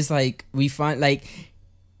it's like we find like,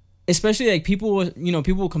 especially like people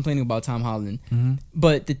were complaining about Tom Holland. Mm-hmm.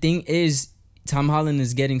 But the thing is, Tom Holland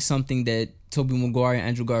is getting something that Tobey Maguire and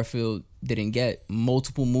Andrew Garfield didn't get.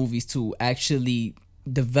 Multiple movies to actually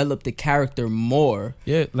develop the character more.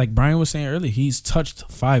 Yeah, like Brian was saying earlier, he's touched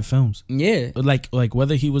 5 films. Yeah. Like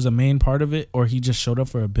whether he was a main part of it or he just showed up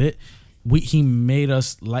for a bit, they made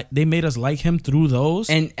us like him through those.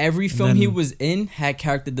 And every film then, he was in had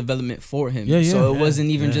character development for him. Yeah, yeah. So it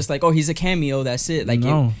wasn't even just like, oh, he's a cameo, that's it. Like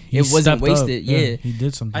no, it wasn't stepped wasted. up. Yeah. He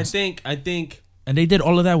did something. I think. And they did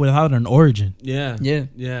all of that without an origin. Yeah.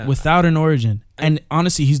 Yeah. Without an origin. And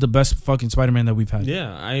honestly, he's the best fucking Spider-Man that we've had.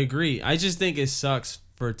 Yeah, I agree. I just think it sucks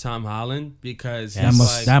for Tom Holland because that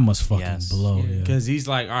must fucking blow. Yeah. Because he's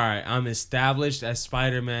like, all right, I'm established as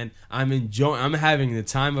Spider-Man. I'm having the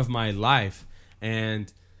time of my life,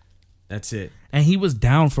 and that's it. And he was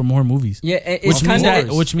down for more movies. Yeah, it's kind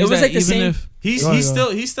of which means it was that like the even same. if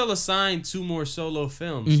He's still assigned 2 more solo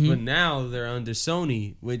films, Mm-hmm. but now they're under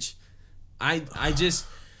Sony, which I just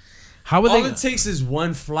How would All they? it takes is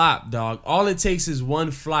one flop, dog. All it takes is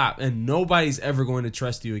one flop, and nobody's ever going to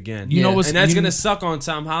trust you again. You know what's and that's you- gonna suck on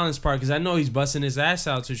Tom Holland's part because I know he's busting his ass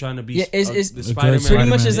out to trying to be Yeah, it's the good Spider-Man. pretty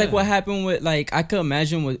much Spider-Man. is like what happened with like I could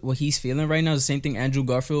imagine what he's feeling right now is the same thing Andrew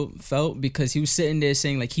Garfield felt because he was sitting there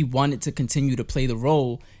saying like he wanted to continue to play the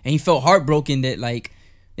role and he felt heartbroken that like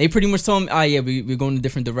they pretty much told him, we're going a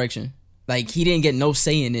different direction. Like he didn't get no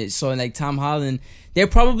say in it. So like Tom Holland, they're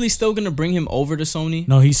probably still gonna bring him over to Sony.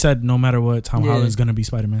 No, he said no matter what, Tom Yeah. Holland's gonna be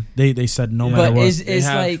Spider-Man. They said no Yeah. matter But what. it's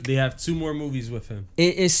like they have 2 more movies with him.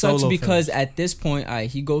 it sucks Solo because films. at this point,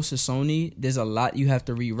 he goes to Sony. There's a lot you have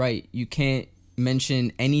to rewrite. You can't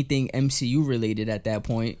mention anything MCU related at that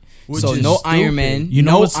point. Which So is no stupid. Iron Man, You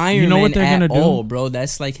know no what's- Iron you know Man what they're at gonna do? all, bro.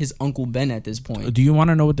 That's like his Uncle Ben at this point. Do you want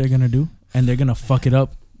to know what they're gonna do? And they're gonna fuck it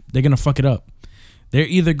up. They're gonna fuck it up. They're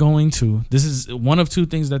either going to. This is one of 2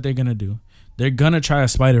 things that they're gonna do. They're gonna try a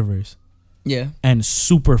Spider-Verse Yeah, and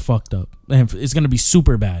super fucked up, and it's gonna be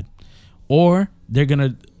super bad, or they're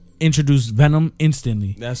gonna introduce Venom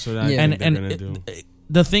instantly. That's what I Yeah. think And they're and gonna do.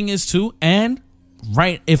 the thing is too, and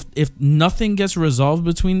right if nothing gets resolved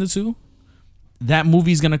between the 2, that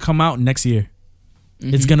movie's gonna come out next year.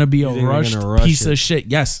 It's gonna be You a think they're rushed gonna rush piece it? of shit.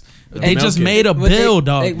 Yes, They'll they milk just it. made a What they- bill,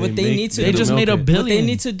 dog. like, what they need to They do- just made a milk it. billion. What they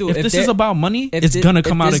need to do, If if this they're- is about money, If it's thi- gonna if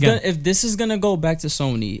come out this again. if this is gonna go back to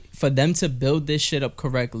Sony, for them to build this shit up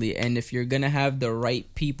correctly, and if you're gonna have the right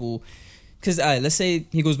people, because let's say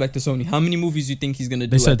he goes back to Sony, how many movies do you think he's gonna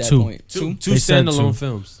do They said at that 2. point? 2 They said standalone 2.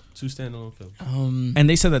 films. 2 standalone films. And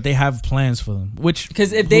they said that they have plans for them. Which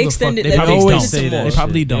Because if who they the extend fuck- it, they if probably they don't. extend it to more, They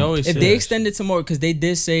probably shit. don't. always if say they that extend it to more, because they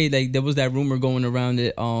did say like there was that rumor going around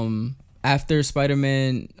that after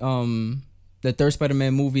Spider-Man the third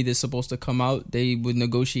Spider-Man movie that's supposed to come out, they were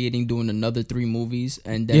negotiating doing another 3 movies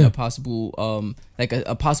and then Yeah. a possible like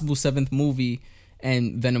a possible 7th movie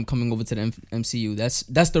and Venom coming over to the MCU.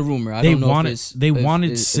 That's the rumor. I They don't know wanted- if it's they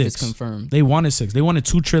wanted if 6. it's confirmed. They wanted 6. They wanted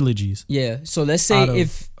 2 trilogies. Yeah. So let's say Out of-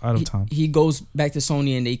 if out of time. he goes back to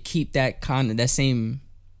Sony and they keep that that same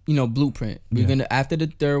blueprint. We're Yeah. gonna after the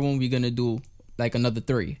 3rd one we're gonna do like another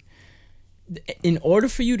 3. In order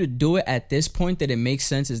for you to do it at this point that it makes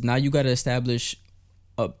sense is now you got to establish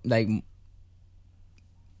like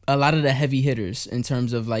a lot of the heavy hitters in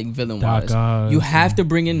terms of like villain wise. Doc Ock, You have to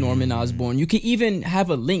bring in Norman Osborn. You can even have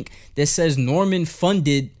a link that says Norman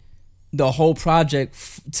funded the whole project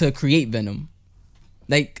to create Venom.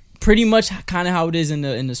 Like pretty much kind of how it is in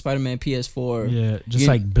the Spider-Man PS4. Yeah, just You-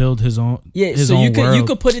 like build his own. Yeah, his so own you world.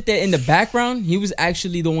 could put it there in the background. He was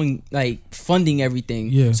actually the one like funding everything.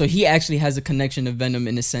 Yeah. So he actually has a connection to Venom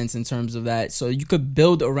in a sense in terms of that. So you could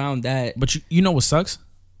build around that. But you know what sucks?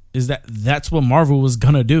 Is that's what Marvel was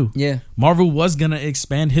gonna do. Yeah. Marvel was gonna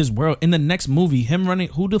expand his world in the next movie. Him running,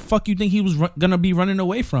 who the fuck you think he was gonna be running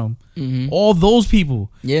away from? All those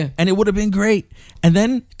people. Yeah. And it would have been great. And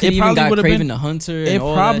then Could it even probably got would have Kraven been. the Hunter. It And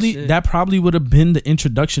all probably that, that probably would have been the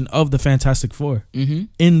introduction of the Fantastic Four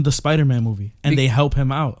in the Spider-Man movie, and they help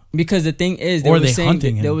him out. because the thing is, Or were they saying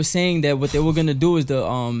hunting they him. were saying that what they were gonna do is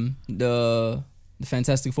the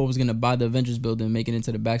Fantastic Four was gonna buy the Avengers building, make it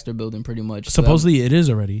into the Baxter building, pretty much. So Supposedly it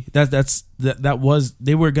is already. That was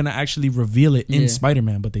they were gonna actually reveal it in Yeah.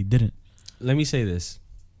 Spider-Man, but they didn't. Let me say this.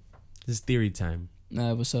 This is theory time.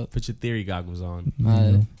 what's up? Put your theory goggles on.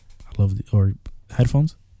 I love or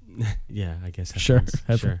headphones. Yeah, I guess. Sure, Headphones.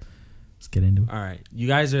 headphones. Sure. Let's get into it. All right. You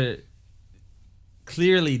guys are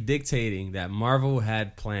clearly dictating that Marvel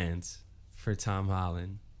had plans for Tom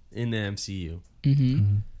Holland in the MCU.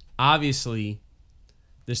 Obviously,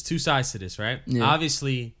 there's 2 sides to this, right? Yeah.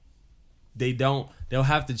 Obviously, they'll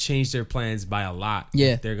have to change their plans by a lot.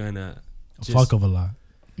 Yeah. If they're gonna Fuck of a lot.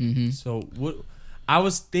 So what? I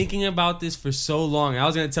was thinking about this for so long. I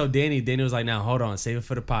was gonna tell Danny. Danny was like, "Now hold on, save it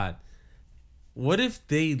for the pod." What if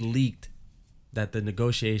they leaked that the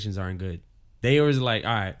negotiations aren't good? They was like,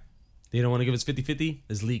 "All right, they don't want to give us 50-50.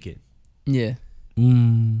 Let's leak it." Yeah.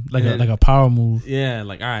 Like Yeah. a power move. Yeah,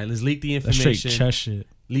 like all right, let's leak the That's straight information. chess shit.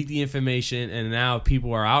 Leak the information, and now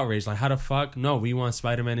people are outraged. Like, how the fuck? No, we want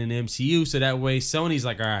Spider-Man in the MCU, so that way Sony's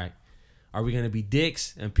like, all right, are we gonna be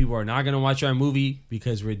dicks and people are not gonna watch our movie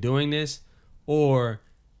because we're doing this, or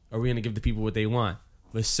are we gonna give the people what they want?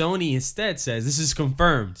 But Sony instead says this is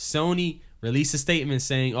confirmed. Sony released a statement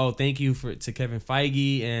saying, "Oh, thank you to Kevin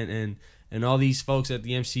Feige and all these folks at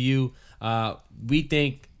the MCU. We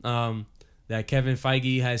think that Kevin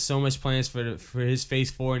Feige has so much plans for his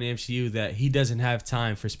Phase 4 in the MCU that he doesn't have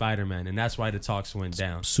time for Spider-Man, and that's why the talks went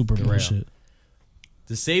down. Super Derail. bullshit.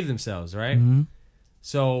 To save themselves, right?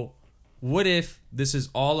 So, what if this is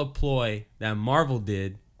all a ploy that Marvel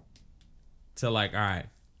did to like, all right,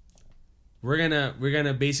 we're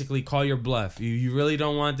gonna basically call your bluff. You really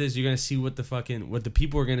don't want this. You're gonna see what the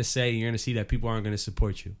people are gonna say. You're gonna see that people aren't gonna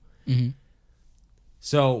support you. Mm-hmm.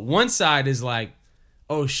 So one side is like,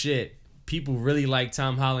 oh shit, people really like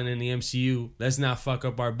Tom Holland in the MCU. Let's not fuck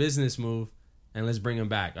up our business move and let's bring him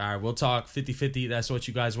back. All right, we'll talk 50-50. That's what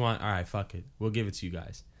you guys want. All right, fuck it. We'll give it to you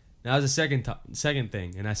guys. Now there's a second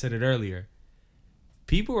thing, and I said it earlier.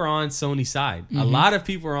 People are on Sony's side. A lot of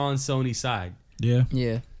people are on Sony's side. Yeah.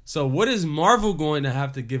 Yeah. So what is Marvel going to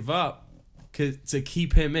have to give up to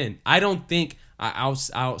keep him in? I don't think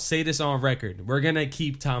I'll say this on record. We're gonna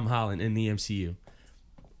keep Tom Holland in the MCU.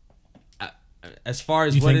 As far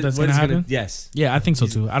as You what think that's what gonna is happen? gonna, yes. Yeah, I think so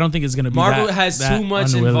too. I don't think it's gonna be. Marvel that, has that too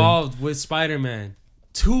much unwilling. involved with Spider-Man.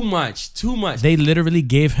 Too much. They literally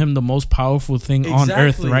gave him the most powerful thing on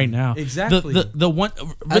Earth right now. Exactly. The one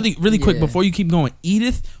really quick before you keep going.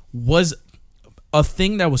 Edith was a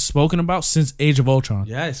thing that was spoken about since Age of Ultron.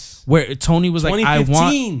 Yes. Where Tony was like,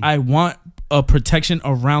 I want a protection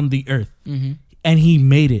around the Earth, and he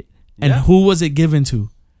made it. And who was it given to?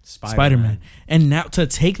 Spider-Man. And now to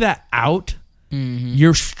take that out,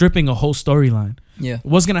 you're stripping a whole storyline. Yeah.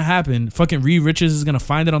 What's gonna happen? Fucking Reed Richards is gonna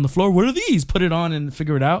find it on the floor. What are these? Put it on and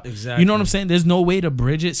figure it out. Exactly. You know what I'm saying? There's no way to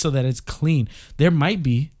bridge it so that it's clean. There might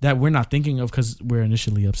be that we're not thinking of because we're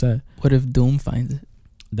initially upset. What if Doom finds it?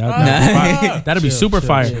 That'd be super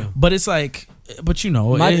fire. Chill. But it's like, but you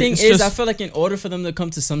know, My thing it's is, just, I feel like in order for them to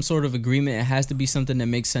come to some sort of agreement, it has to be something that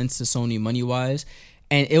makes sense to Sony money wise,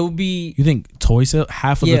 and it will be. You think toy sale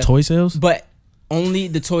half of the toy sales, but only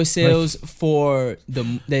the toy sales for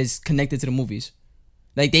that's connected to the movies.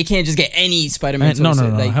 Like they can't just get any Spider-Man toy sales.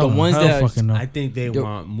 Like the ones that are, I think they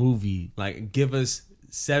want movie. Like give us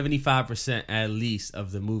 75% at least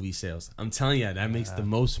of the movie sales. I'm telling you, that makes the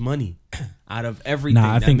most money out of everything.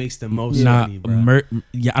 I think makes the most money, bro.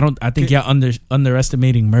 I think you're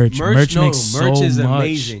underestimating merch. Merch makes so is much.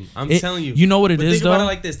 amazing. I'm telling you. You know what it is, think though? Think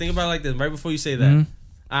about it like this. Right before you say that.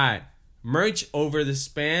 All right. Merch over the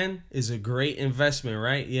span is a great investment,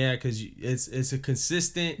 right? Yeah, because it's a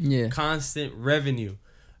consistent, constant revenue.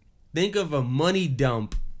 Think of a money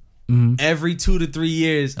dump every 2 to 3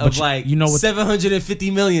 years of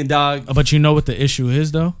 $750 million, dog. But you know what the issue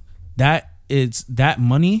is, though? That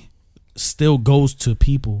money still goes to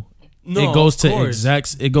people. No, it goes to course.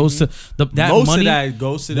 execs. It goes to that most money. Of that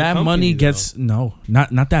goes to the that company, money gets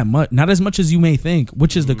not that much, not as much as you may think,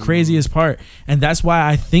 which is the craziest part. And that's why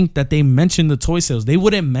I think that they mentioned the toy sales. They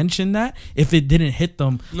wouldn't mention that if it didn't hit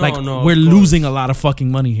them. We're losing a lot of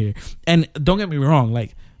fucking money here. And don't get me wrong,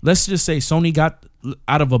 like let's just say Sony got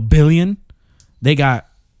out of $1 billion, they got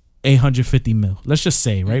 850 mil. Let's just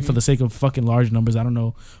say, right, for the sake of fucking large numbers. I don't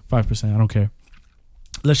know, 5%. I don't care.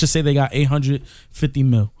 Let's just say they got 850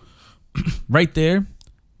 mil. Right there,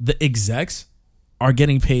 the execs are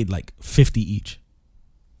getting paid like 50 each.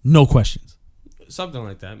 No questions. Something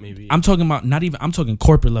like that, maybe. I'm talking about I'm talking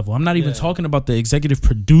corporate level. I'm not even talking about the executive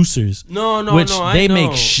producers. They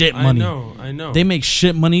make shit money. I know. They make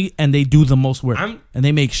shit money and they do the most work. And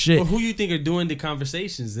they make shit. Well, who you think are doing the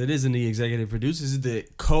conversations? That isn't the executive producers. It's the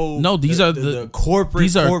these are the corporate.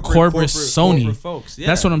 These are corporate Sony corporate folks. Yeah,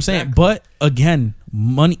 that's what I'm saying. exactly. But again,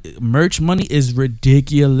 merch money is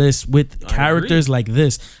ridiculous with characters like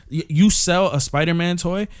this. You sell a Spider-Man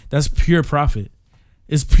toy, that's pure profit.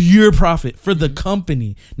 It's pure profit for the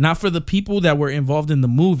company, not for the people that were involved in the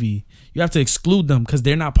movie. You have to exclude them because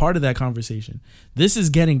they're not part of that conversation. This is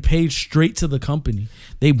getting paid straight to the company.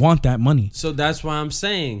 They want that money. So that's why I'm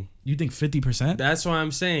saying. You think 50%? That's why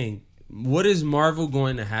I'm saying. What is Marvel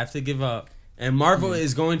going to have to give up? And Marvel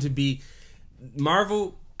is going to be.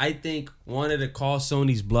 Marvel, I think, wanted to call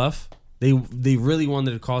Sony's bluff. They really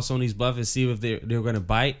wanted to call Sony's bluff and see if they're going to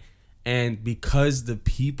bite. And because the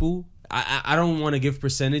people. I don't want to give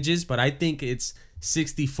percentages, but I think it's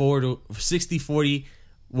 60-40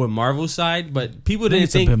 with Marvel's side. But people didn't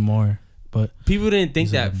think a bit more. But people didn't think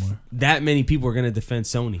that many people were gonna defend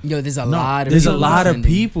Sony. Yo, there's a lot of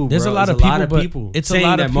people. There's a lot of people. It's saying a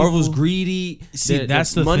lot of that Marvel's people, greedy. See,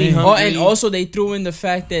 that's the money thing. hungry. Oh, and also they threw in the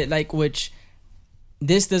fact that which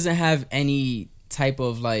this doesn't have any type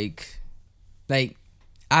of like.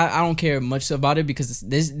 I don't care much about it because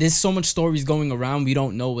there's so much stories going around. We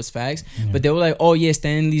don't know what's facts. Yeah. But they were like, oh yeah,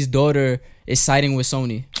 Stan Lee's daughter is siding with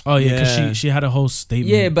Sony. Oh yeah, because she had a whole statement.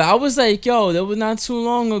 Yeah, but I was like, yo, that was not too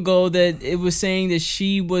long ago that it was saying that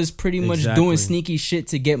she was pretty much doing sneaky shit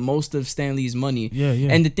to get most of Stan Lee's money. Yeah.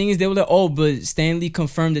 And the thing is, they were like, oh, but Stan Lee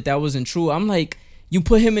confirmed that wasn't true. I'm like, you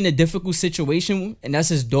put him in a difficult situation, and that's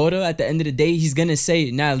his daughter. At the end of the day, he's gonna say,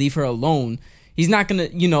 nah, leave her alone. He's not gonna,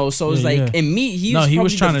 so it's Yeah, and me, he No, was he probably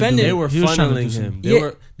was trying to do defending. it. They were He was trying to do funneling him.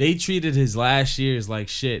 something. They treated his last years like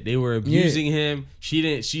shit. They were abusing him. She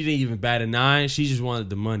didn't even bat an eye. She just wanted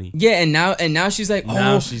the money. Yeah, and now she's like,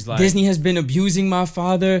 Now oh, she's like- Disney has been abusing my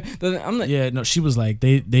father. But I'm like, Yeah, no, she was like,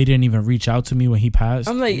 they didn't even reach out to me when he passed.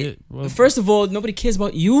 I'm like, Yeah, well, first of all, nobody cares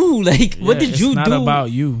about you. Like, what yeah, did you do? It's not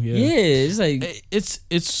about you. Yeah, Yeah, it's like,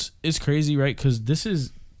 it's crazy, right? Because this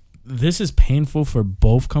is painful for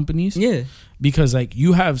both companies. yeah, Because like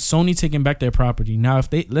you have Sony taking back their property. Now if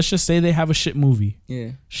let's just say they have a shit movie.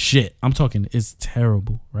 yeah. Shit. I'm talking it's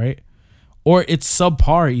terrible, right? Or it's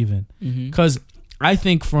subpar even. Mm-hmm. Cuz I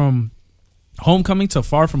think from Homecoming to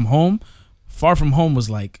Far From Home was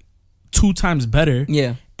like 2 times better.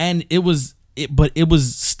 Yeah, And but it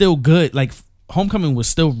was still good. Like Homecoming was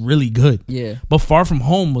still really good. yeah. But Far From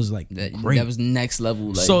Home was like great. That was next level.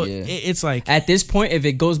 Like, So yeah. it's like At this point, if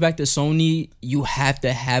it goes back to Sony, you have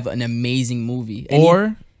to have an amazing movie. And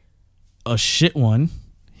or a shit one.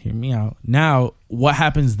 Hear me out. Now, what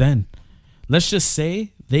happens then? Let's just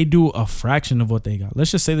say they do a fraction of what they got.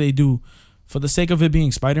 Let's just say they do, for the sake of it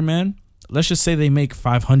being Spider-Man, let's just say they make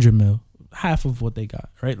 500 mil, half of what they got,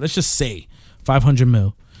 right? Let's just say 500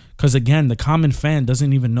 mil. Because again, the common fan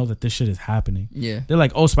doesn't even know that this shit is happening. Yeah. They're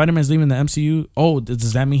like, oh, Spider-Man's leaving the MCU. Oh,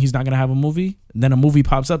 does that mean he's not going to have a movie? And then a movie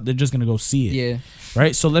pops up. They're just going to go see it. Yeah.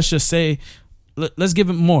 Right? So let's just say, let's give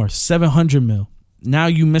it more, 700 mil. Now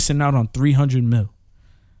you missing out on 300 mil.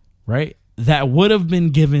 Right? That would have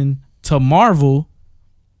been given to Marvel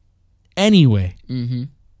anyway. Mm-hmm.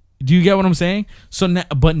 Do you get what I'm saying? So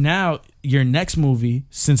now your next movie,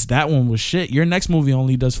 since that one was shit, your next movie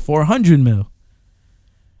only does 400 mil.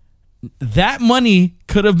 That money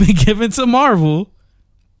could have been given to Marvel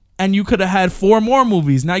and you could have had 4 more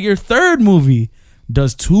movies. Now your third movie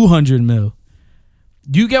does 200 mil.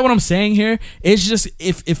 Do you get what I'm saying here? It's just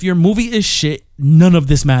if your movie is shit, none of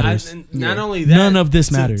this matters. Not only that, None of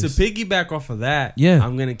this matters. To piggyback off of that, Yeah.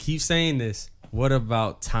 I'm gonna keep saying this. What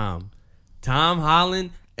about Tom Holland?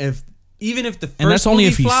 Even if the first And that's only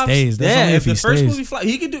movie if he flops, stays. That's only if the he first stays. movie flops,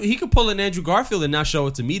 he could pull an Andrew Garfield and not show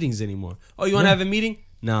up to meetings anymore. Oh, you want to have a meeting?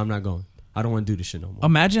 No, I'm not going. I don't want to do this shit no more.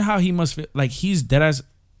 Imagine how he must feel. Like he's dead as,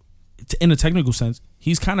 in a technical sense,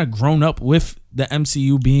 he's kind of grown up with the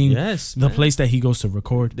MCU being Yes, the man. place that he goes to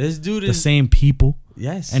record. This dude The is same people.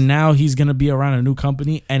 yes. And now he's going to be around a new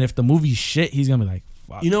company. And if the movie's shit, he's going to be like,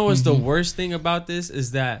 fuck. You know what's the worst thing about this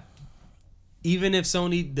is that even if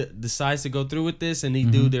Sony decides to go through with this and they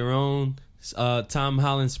do their own Tom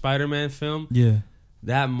Holland Spider-Man film, Yeah.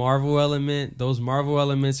 that Marvel element, those Marvel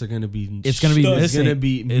elements are gonna be. It's gonna be It's missing. gonna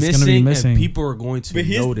be It's missing. gonna be missing. And people are going to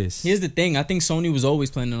notice. Here's the thing. I think Sony was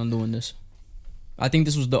always planning on doing this. I think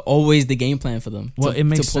this was always the game plan for them. Well, it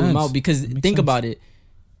makes to pull them sense. out because It makes think sense. about it.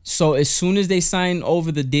 So as soon as they sign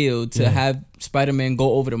over the deal to Yeah. have Spider-Man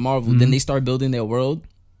go over to Marvel, then they start building their world,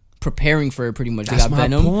 preparing for it pretty much. That's they got my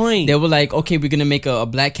Venom. point. They were like, okay, we're gonna make a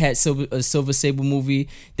Black Cat, Silver Sable movie.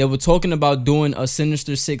 They were talking about doing a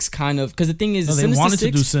Sinister Six kind of. Because the thing is, No, they Sinister wanted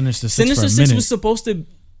Six, to do Sinister Six Sinister for a Six minute. was supposed to.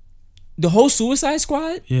 The whole Suicide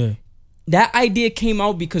Squad. Yeah. That idea came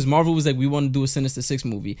out because Marvel was like, we want to do a Sinister Six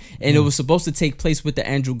movie. And it was supposed to take place with the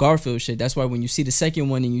Andrew Garfield shit. That's why when you see the second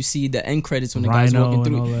one and you see the end credits when the guy's Rhino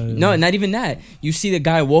walking and all through. that. No, not even that. You see the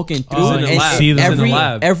guy walking through in the and lab. See them in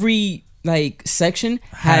the every like section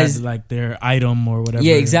Has has like their item or whatever.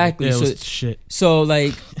 Yeah, exactly. Yeah, it So- was shit. so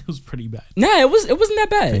like It was pretty bad. it wasn't that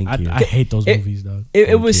bad. Thank you. I hate those It- movies, dog.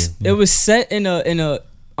 It was you. it was set in a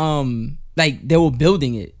like they were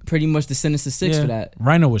building it pretty much the Sinister Six for that.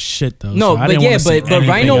 Rhino was shit though. No, so I but didn't yeah, wanna see but anything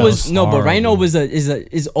Rhino else. Rhino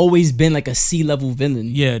is always been like a C-level villain.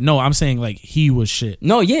 Yeah, no, I'm saying like he was shit.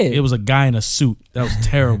 No, yeah. It was a guy in a suit. That was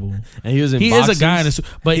terrible. And he was in. He boxers. is a guy in a suit,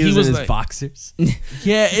 but he was in his like, boxers.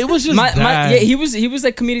 yeah, it was just yeah, bad. he was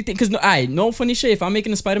like comedic thing. Cause no funny shit. If I'm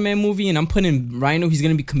making a Spider-Man movie and I'm putting Rhino, he's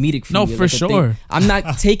gonna be comedic. For No, me, for like a thing. sure. I'm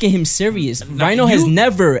not taking him serious. No, Rhino has you-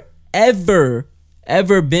 never,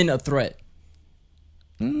 ever been a threat.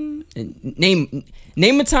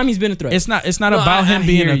 Name a time he's been a threat. It's not No, about him I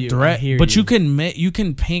being hear a you. I threat, hear but you. you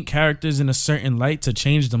can paint characters in a certain light to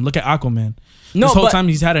change them. Look at Aquaman. No, this whole but- time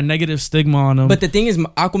he's had a negative stigma on him. But the thing is,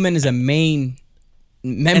 Aquaman is a main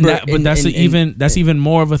member. And that's even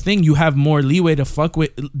more of a thing. You have more leeway to fuck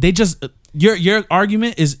with. They just your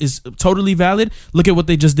argument is totally valid. Look at what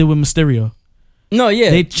they just did with Mysterio. no,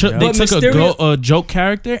 yeah. They But took Mysterio- a joke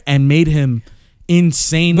character and made him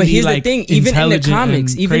insanely. But here's like, the thing: even in the intelligent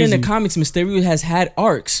comics, and even in the crazy. comics, Mysterio has had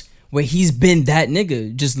arcs where he's been that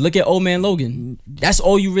nigga. Just look at Old Man Logan. That's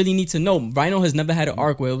all you really need to know. Rhino has never had an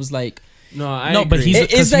arc where it was like No, I No, agree. but he's a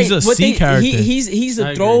It's C what character. he, No, but he's a C character. He's I a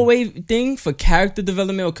agree. throwaway thing for character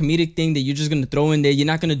development or comedic thing that you're just gonna throw in there. You're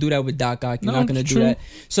not gonna do that with Doc Ock. You're No, not gonna do true. that.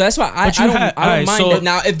 So that's why I But you don't had- I don't alright, mind so- that.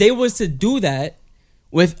 Now if they was to do that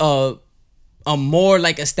with a more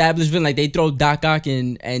like established villain, like they throw Doc Ock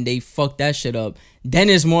in and they fuck that shit up, then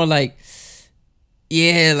it's more like,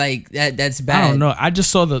 yeah, like that's bad. I don't know. I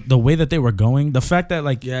just saw the way that they were going. The fact that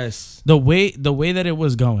like Yes. the way that it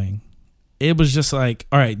was going, it was just like,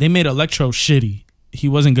 all right, they made Electro shitty. He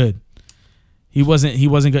wasn't good. He wasn't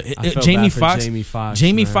good. I felt Jamie bad for Foxx. Jamie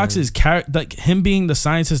Jamie man. Foxx's character, like him being the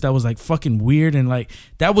scientist, that was like fucking weird, and like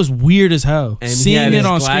that was weird as hell. And he Seeing had it his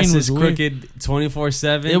on screen glasses was weird. crooked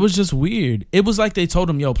 24/7. It was just weird. It was like they told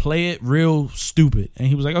him, "Yo, play it real stupid," and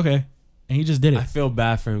he was like, "Okay," and he just did it. I feel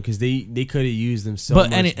bad for him because they could have used him so but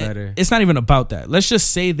much better. it's not even about that. Let's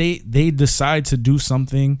just say they decide to do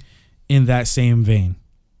something in that same vein,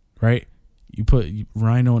 right? You put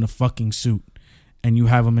Rhino in a fucking suit, and you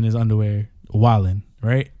have him in his underwear wildin',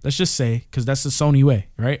 right? Let's just say, because that's the Sony way,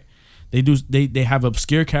 right? They have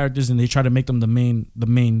obscure characters and they try to make them the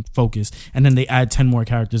main focus, and then they add 10 more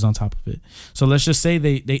characters on top of it. So let's just say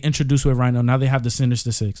they introduce with Rhino. Now they have the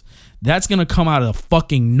Sinister Six. That's gonna come out of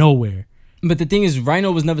fucking nowhere. But the thing is,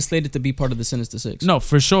 Rhino was never slated to be part of the Sinister Six. No,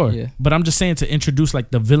 for sure. Yeah. But I'm just saying, to introduce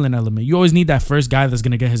like the villain element, you always need that first guy that's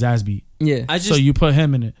gonna get his ass beat. Yeah. So you put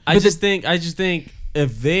him in it. I just think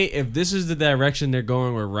if this is the direction they're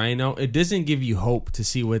going with Rhino, it doesn't give you hope to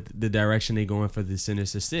see what the direction they're going for the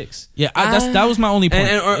Sinister Six. Yeah, that was my only point.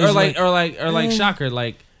 And, It was or like Shocker,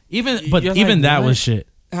 like even you're even like, that what? was shit.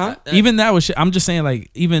 Huh? Even that was shit. I'm just saying, like,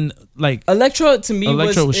 even like Electro to me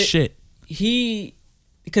Electro was it- shit.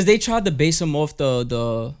 Because they tried to base him off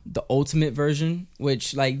the ultimate version,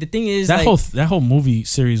 which like the thing is That like, that whole movie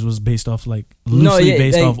series was based off like No, loosely yeah,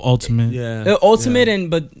 based like- off Ultimate. yeah, ultimate yeah.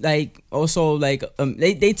 and but like also like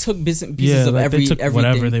they took bits and pieces of like they took everything.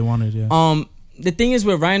 whatever they wanted. Yeah. The thing is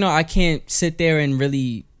with Rhino, I can't sit there and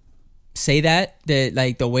really say that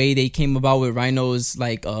like the way they came about with Rhino is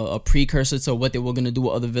like a precursor to what they were gonna do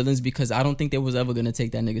with other villains, because I don't think they was ever gonna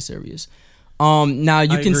take that nigga serious. Now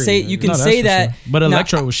you I can agree, say man. you can No, that's say for that, sure. But now,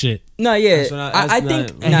 Electro was shit. No, yeah, That's not- I that's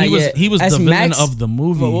think not- And he was As the villain Max- of the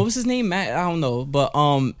movie. What was his name? Matt? I don't know, but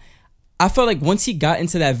I felt like once he got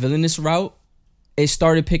into that villainous route, it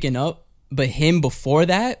started picking up. But him before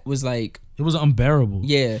that was like, It was unbearable.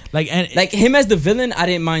 yeah, Like like him as the villain, I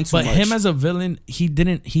didn't mind too but much. him as a villain, he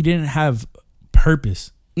didn't have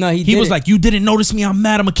purpose. no, He didn't. was like, "You didn't notice me. I'm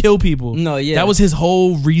mad. I'm gonna kill people." No, yeah. That was his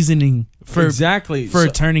whole reasoning for exactly for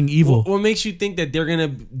turning evil. What makes you think that they're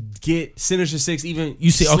gonna get Sinister Six even You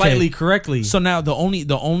see, okay. slightly correctly? So now the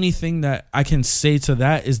only thing that I can say to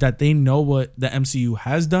that is that they know what the MCU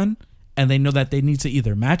has done, and they know that they need to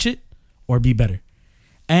either match it or be better.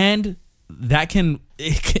 And that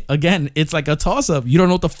again, it's like a toss up. You don't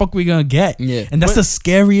know what the fuck we're gonna get. Yeah. And that's the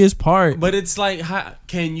scariest part. But it's like,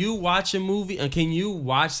 can you watch a movie and can you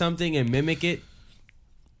watch something and mimic it?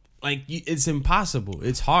 Like, it's impossible.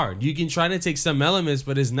 It's hard. You can try to take some elements,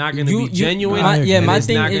 but it's not going to be genuine. my and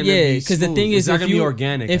thing, because the thing is, it's not if going to be you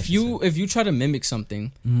organic. if you try to mimic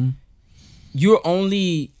something, Mm-hmm. you're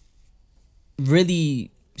only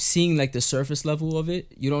really seeing like the surface level of it.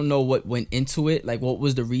 You don't know what went into it, like what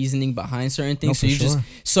was the reasoning behind certain things. No, So you for just sure.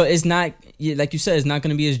 so it's not, like you said, it's not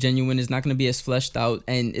going to be as genuine. It's not going to be as fleshed out,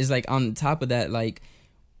 and it's like on top of that, like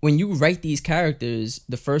when you write these characters,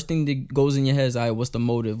 the first thing that goes in your head is, all right, what's the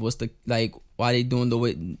motive? What's the, like, why they doing the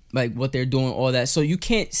way, like what they're doing, all that. So you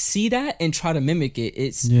can't see that and try to mimic it.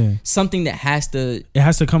 It's something that has to. It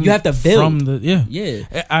has to come. You have to build. from the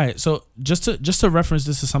Yeah. All right, so just to reference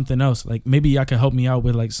this to something else, like maybe y'all can help me out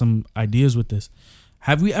with like some ideas with this.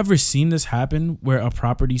 Have we ever seen this happen where a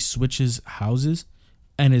property switches houses,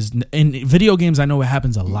 and is in video games? I know it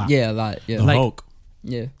happens a lot. Yeah, a lot. Yeah. the like- Hulk.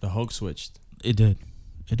 Yeah. The Hulk switched. It did.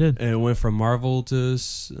 And it went from Marvel to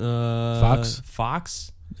Fox.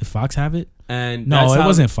 Fox. Did Fox have it? And No, that's it how-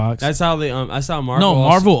 wasn't Fox. That's how they. That's how Marvel. No, also-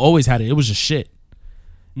 Marvel always had it. It was just shit.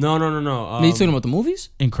 No. Are you talking about the movies?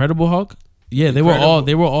 Incredible Hulk. Yeah, they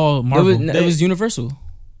Incredible. were all Marvel. It was Universal.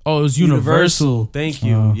 Oh, it was Universal. Thank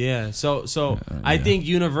you. Oh. Yeah. So I think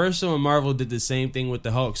Universal and Marvel did the same thing with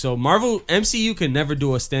the Hulk. So Marvel MCU could never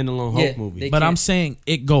do a standalone Hulk Yeah, movie. they- But I'm can't. saying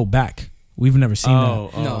it go back. We've never seen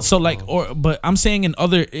that. No. So like, but I'm saying in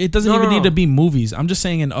other, it doesn't No, even no, need no. to be movies. I'm just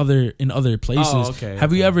saying in other places. Oh, okay,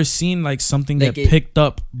 Have you okay. ever seen like something Like get it- picked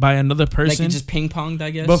up by another Like person? it just ping ponged, I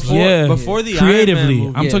guess. Before the creatively. Iron Man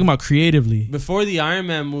movie, I'm Yeah. talking about creatively. before the Iron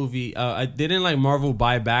Man movie, I didn't like Marvel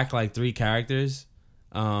buy back like 3 characters.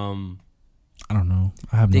 I don't know.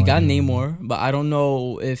 I have. They no got idea. Namor, but I don't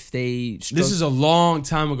know if they. This is a long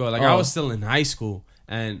time ago. Like I Oh. was still in high school,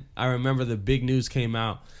 And I remember the big news came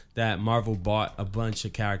out that Marvel bought a bunch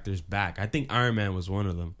of characters back. I think Iron Man was one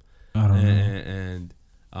of them. I don't know. And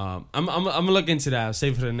I'm gonna look into that. I'll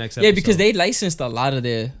save it for the next episode. Yeah, because they licensed a lot of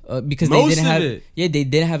their because Most they didn't of have it. they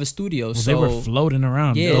didn't have a studio. Well, so they were floating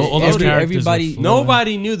around. Yeah, all those characters were everybody- floating.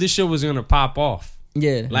 Nobody knew this shit was gonna pop off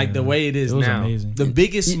yeah, like the way it is It was now. amazing. The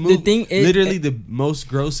biggest The movie, thing is- literally the most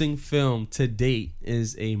grossing film to date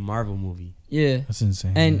is a Marvel movie. yeah. That's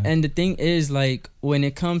insane. And the thing is, like, when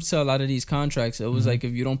it comes to a lot of these contracts, it was like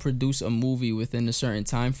if you don't produce a movie within a certain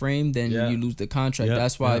time frame, then Yeah. you lose the contract. Yep,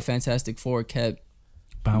 That's why yep. Fantastic Four kept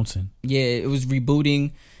bouncing. it was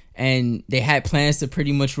rebooting, and they had plans to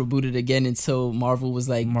pretty much reboot it again until Marvel was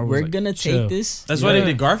like, Marvel was we're like, gonna chill. take this. That's why they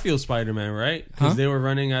did Garfield Spider-Man, right? Because Huh? they were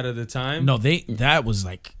running out of the time. No, that was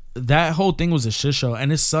like that whole thing was a shit show,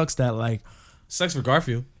 and it sucks that like. Sucks for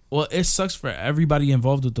Garfield. Well, it sucks for everybody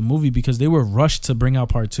involved with the movie because they were rushed to bring out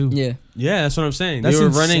part 2. Yeah, Yeah, that's what I'm saying. That's they were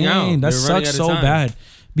insane. running out. That They were running sucks out of so time. bad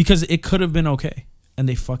because it could have been okay, and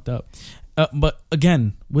they fucked up. But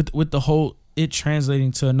again, with the whole it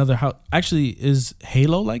translating to another house. Actually, is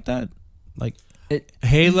Halo like that? Like,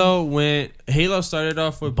 Halo started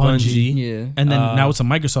off with Bungie. yeah. and then now it's a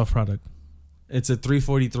Microsoft product, It's a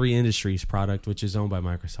 343 Industries product, which is owned by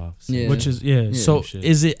Microsoft. So- Yeah. which is So Shit.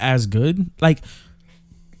 is it as good? Like,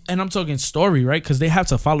 and I'm talking story, right? Because they have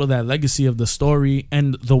to follow that legacy of the story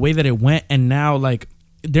and the way that it went. And now, like,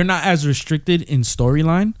 they're not as restricted in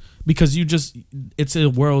storyline because it's a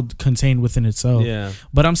world contained within itself. Yeah.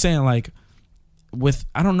 But I'm saying, like, with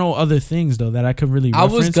I don't know other things though that I could really I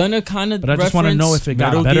reference. was gonna kind of, but I just want to know if it got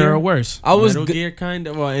Metal better Gear? or worse. I was Metal Gear kind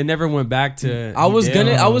of. Well, it never went back to. I was Yeah.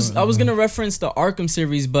 gonna reference the Arkham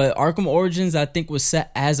series, but Arkham Origins I think was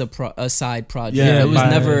set as a side project. Yeah, it was by-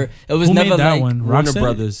 never. It was Who never made that like one? Warner Rocksteady?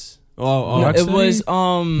 Brothers. Oh, No, it Rocksteady? was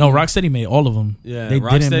No, Rocksteady made all of them. Yeah, They didn't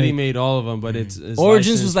Rocksteady make- made all of them, but it's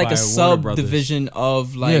Origins was like a licensed by Warner Brothers. subdivision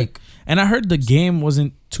of like. And I heard the game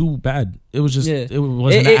wasn't too bad. It was just Yeah. it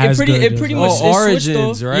wasn't It as pretty, good. it as pretty the- much Oh, it switched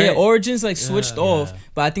Origins, off. right? Yeah, Origins like switched Yeah, off, yeah.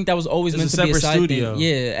 but I think that was always It's meant a to be a separate side studio. thing.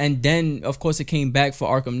 Yeah, and then of course it came back for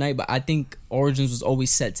Arkham Knight, but I think Origins was always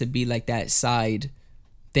set to be like that side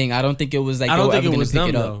thing. I don't think it was like I they don't were think ever it gonna was pick them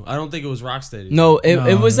it up. though. I don't think it was Rocksteady. No, it was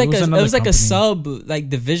No, like it was it another was like a company. sub like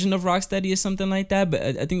division of Rocksteady or something like that. But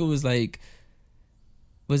I think it was like,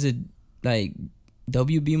 was it like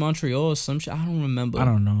WB Montreal or some shit? I don't remember. I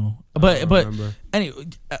don't know. I But don't but remember. anyway,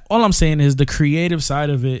 all I'm saying is the creative side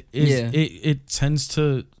of it is Yeah. it tends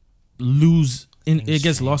to lose in Things it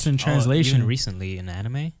gets change. lost in translation. Even recently in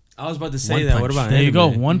anime, I was about to say One that. Punch. What about there you go.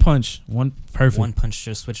 anime? One punch. One perfect. One Punch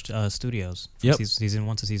just switched studios. From Yep. Season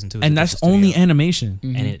 1 to season 2. and It's that's just a studio. only animation.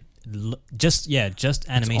 Mhm. And it just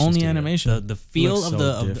animation. only studio. animation. The feel Looks of so the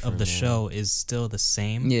of different, the man. show is still the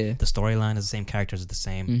same. Yeah. The storyline is the same. Characters are the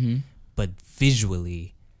same. Mm-hmm. But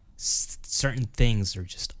visually, certain things are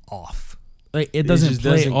just off. Like it It doesn't just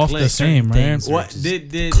play doesn't off click. the same, Certain right? things are What just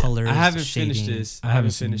did colors, I haven't finished shading. this. I I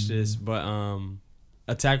haven't haven't finished seen- this, but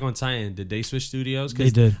Attack on Titan, did they switch studios? 'Cause They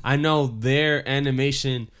did. I know their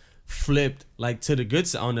animation flipped like to the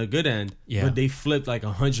good on the good end, Yeah. but they flipped like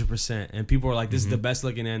 100%, and people were like, "This is the best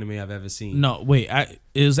looking anime I've ever seen." No, wait.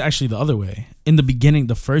 It was actually the other way. In the beginning,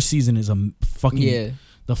 the first season is a fucking. Yeah.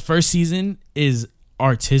 The first season is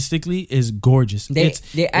artistically is gorgeous. They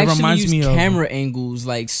it actually reminds use me of- camera angles,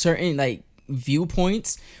 like certain like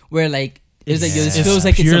viewpoints where like it's like Yeah. this It's feels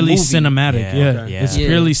like it's a purely movie. cinematic. Yeah, Yeah, okay. yeah. it's Yeah.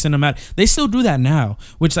 purely cinematic. They still do that now,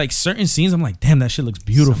 which like certain scenes, I'm like, damn, that shit looks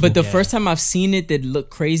beautiful. But the Yeah. first time I've seen it that looked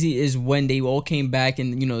crazy is when they all came back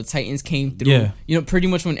and the Titans came through. Yeah. Pretty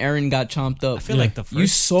much when Eren got chomped up. I feel Yeah. like the first You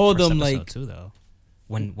saw first them, episode like- too though.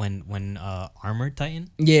 When Armored Titan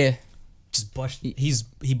Yeah. just bust he busts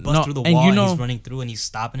No, through the and wall you and know- he's running through and he's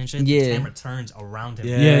stopping and shit. Yeah. The camera turns around him.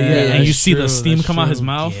 yeah, Yeah, and you that's see the true, steam that's come out true. his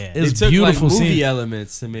mouth. Yeah. It's They took beautiful like movie scene.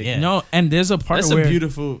 elements to make Yeah. it. No, and there's a part That's where a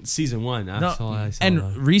beautiful season one. That's all I saw.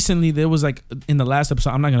 and recently there was like in the last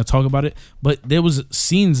episode. I'm not gonna talk about it, but there was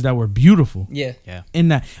scenes that were beautiful. Yeah. Yeah. In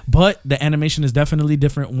that, but the animation is definitely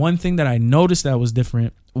different. One thing that I noticed that was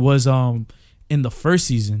different was in the first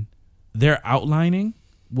season, their outlining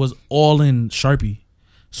was all in Sharpie.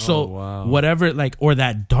 So Oh, wow. whatever, like, or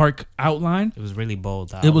that dark outline, It was really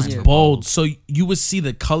bold. The it was outlines were bold. So you would see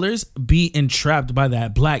the colors be entrapped by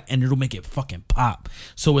that black, and it'll make it fucking pop.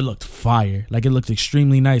 So it looked fire, like it looked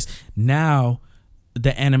extremely nice. Now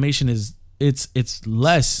the animation is it's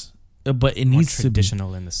less, but it More needs to be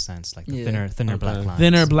traditional in the sense, like the Yeah. thinner black Okay. lines.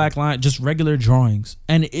 thinner black line, just regular drawings,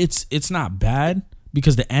 and it's not bad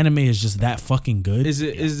because the anime is just that fucking good. is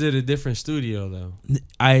it a different studio though?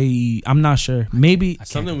 I'm not sure. Maybe I can't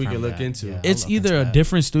Something we confirm could look that. into. Yeah, I'll it's look either into a that.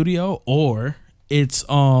 different studio or it's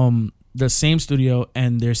the same studio,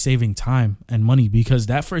 and they're saving time and money because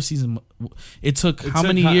that first season, it took how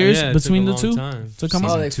many years between the two to come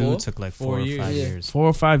out? Season 2 took like 4 or 5 years. 4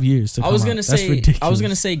 or 5 years to come out. I was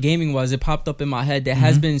gonna say gaming wise, it popped up in my head. There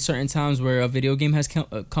has been certain times where a video game has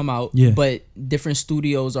come out, but different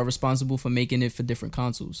studios are responsible for making it for different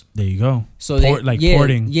consoles. There you go. So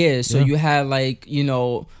porting. Yeah. So you have like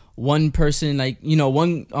one person, like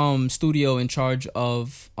one studio in charge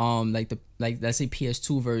of like let's say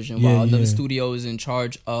PS2 version, while another studio is in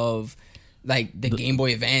charge of like the Game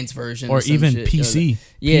Boy Advance version, or even PC.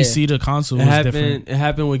 PC to console was different. It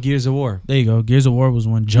happened with Gears of War. There you go. Gears of War was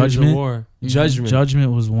one. Judgment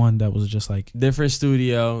was one that was just like different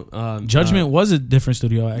studio. Judgment was a different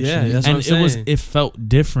studio actually. Yeah, that's what I'm saying. It felt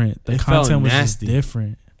different. The content was just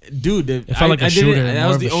different. Dude, it felt like a shooter. That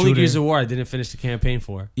was the only Gears of War I didn't finish the campaign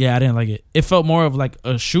for. Yeah, I didn't like it. It felt more of like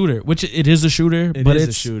a shooter, which it is a shooter, but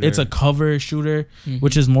it's a cover shooter,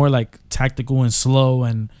 which is more like tactical and slow,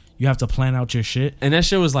 and you have to plan out your shit. And that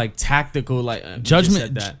shit was like tactical. Like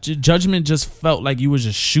Judgment just felt like you was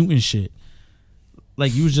just shooting shit.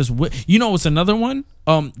 Like you was just what's another one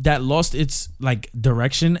that lost its like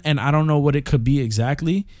direction, and I don't know what it could be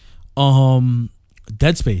exactly.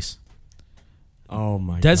 Dead Space. Oh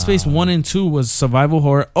my god. Dead Space 1 and 2 was survival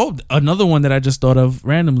horror. Oh, another one that I just thought of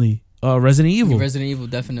randomly. Resident Evil. Resident Evil,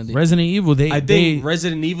 definitely. Resident Evil. I think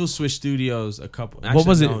Resident Evil switched studios a couple. Actually, what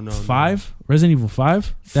was it? 5? Resident Evil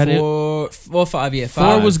 5? Well, 5, yeah.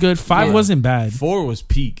 4 was good. 5 wasn't bad. 4 was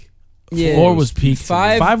peak. Yeah. 4 was peak.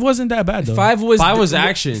 5 wasn't that bad though. 5 was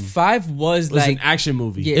action. 5 was like an action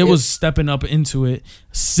movie. Yeah, it was stepping up into it.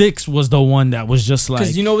 6 was the one that was just like,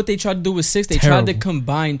 because you know what they tried to do with 6? They tried to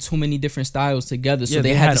combine too many different styles together. So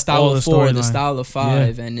they had the style of 4, the style of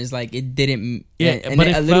 5, and it's like it didn't. And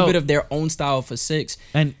a little bit of their own style for 6.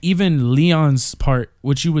 And even Leon's part,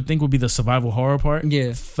 which you would think would be the survival horror part,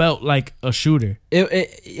 felt like a shooter.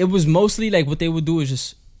 It was mostly like what they would do is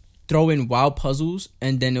just throw in wild puzzles,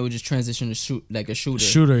 and then it would just transition to a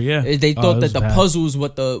shooter. Yeah. They thought that the puzzles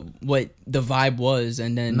what the vibe was,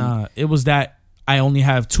 and then it was that I only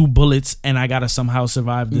have 2 bullets and I gotta somehow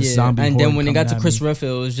survive this zombie. And then when it got to Chris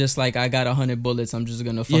Redfield, it was just like, I got 100 bullets. I'm just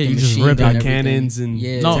gonna fucking machine rip gun cannons and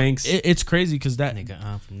tanks. It's crazy because that nigga,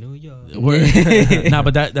 I'm from New York.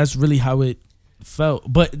 But that's really how it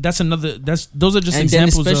felt. But those are just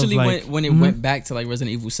examples especially of like when it went back to like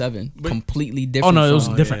Resident Evil 7, completely different. Oh no, it was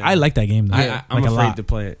different. I like that game though. I'm afraid to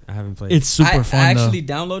play it. I haven't played it. It's super fun. I actually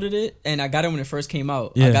downloaded it and I got it when it first came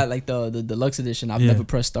out. I got like the deluxe edition. I've never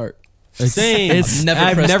pressed start. Same.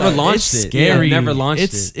 I've never launched it. Scary. Yeah, I've never launched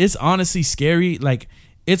it. It's honestly scary. Like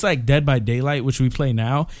it's like Dead by Daylight, which we play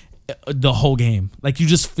now. The whole game, like you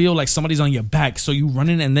just feel like somebody's on your back, so you run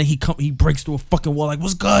in and then he breaks through a fucking wall. Like,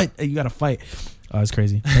 what's good? And you gotta fight. Oh, it's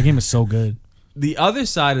crazy. That game is so good. The other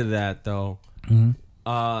side of that, though,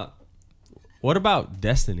 what about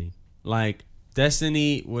Destiny? Like,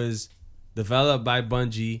 Destiny was developed by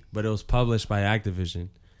Bungie, but it was published by Activision.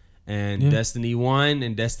 And Destiny 1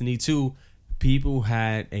 and Destiny 2, people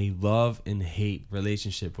had a love and hate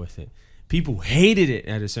relationship with it. People hated it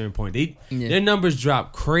at a certain point. Their numbers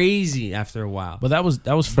dropped crazy after a while. But that was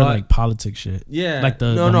for like politics shit. Yeah, like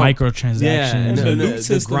the microtransactions, the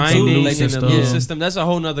loot grinding, and the loot system. That's a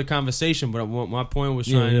whole nother conversation. But what my point was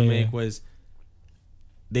trying to make was,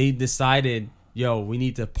 they decided, we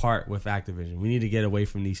need to part with Activision. We need to get away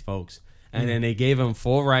from these folks. And then they gave him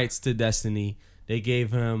full rights to Destiny. They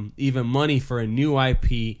gave him even money for a new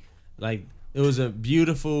IP. Like, it was a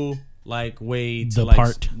beautiful way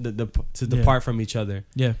to depart from each other.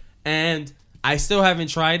 Yeah. And I still haven't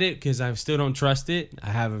tried it because I still don't trust it. I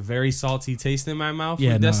have a very salty taste in my mouth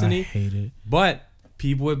with Destiny. I hate it. But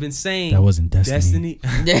people have been saying that wasn't Destiny.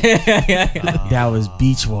 That was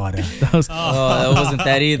Beachwater. That wasn't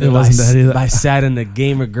that either. It wasn't that either. I sat in the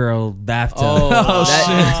gamer girl bathtub.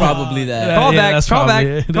 Shit. Probably that. Call back.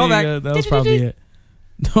 That was probably it.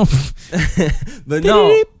 But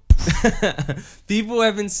no. People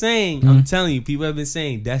have been saying, I'm telling you, people have been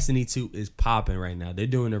saying Destiny 2 is popping right now. They're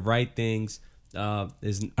doing the right things. I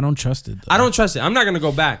don't trust it, though. I don't trust it. I'm not gonna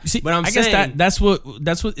go back. See, but I guess that's what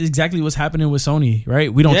exactly what's happening with Sony,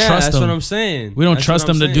 right? We don't trust them. That's what I'm saying. We don't trust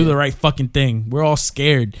them to do the right fucking thing. We're all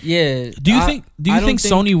scared. Yeah. Do you think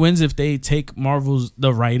Sony wins if they take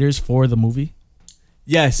the writers for the movie?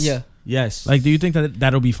 Yes. Yeah. Yes. Like, do you think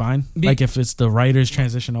that'll be fine? Like, if it's the writers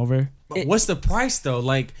transition over? But what's the price though?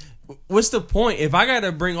 Like, what's the point? If I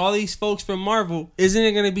gotta bring all these folks from Marvel, isn't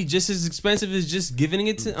it gonna be just as expensive as just giving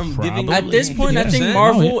it to? At this point, I think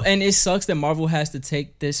Marvel, and it sucks that Marvel has to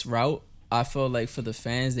take this route. I feel like for the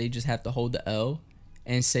fans, they just have to hold the L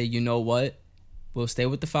and say, you know what, we'll stay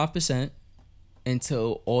with the 5%.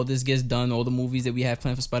 until all this gets done, all the movies that we have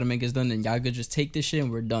planned for Spider-Man gets done, and y'all could just take this shit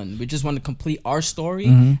and we're done. We just want to complete our story.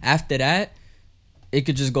 After that, it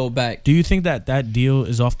could just go back. Do you think that deal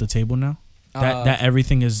is off the table now? That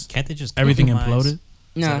everything is Can't they just everything compromise? imploded?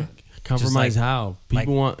 Nah. Compromise like- how?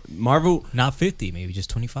 People like- want Marvel. Not 50, maybe just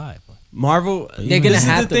 25. Marvel. They're gonna this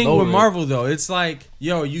have is the to thing lower with it. Marvel though. It's like,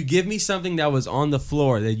 yo, you give me something that was on the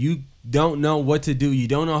floor that you don't know what to do. You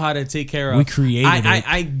don't know how to take care of. We created it.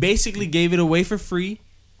 I basically gave it away for free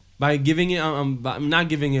by giving it. I'm not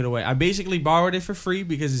giving it away. I basically borrowed it for free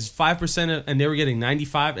because it's 5% and they were getting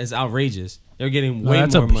 95. It's outrageous. They're getting way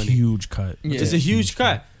That's more a money. huge cut. Yeah. It's a huge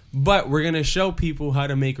cut. But we're gonna show people how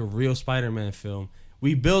to make a real Spider-Man film.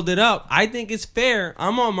 We build it up. I think it's fair.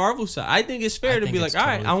 I'm on Marvel's side. I think it's fair I to think be like, it's all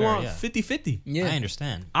right, totally I fair, want yeah. 50-50. Yeah. I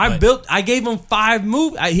understand. I but gave him 5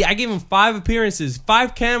 movies. I gave him 5 appearances,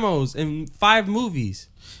 5 camos, and 5 movies,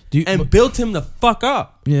 and built him the fuck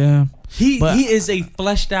up. Yeah. He But- is a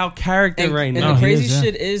fleshed out character And, right and now. the he crazy is, yeah.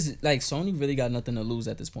 shit is, like, Sony really got nothing to lose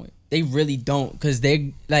at this point. They really don't, because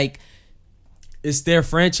they, like, It's their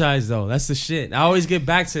franchise though. That's the shit. I always get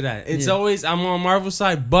back to that. It's Yeah. always I'm on Marvel's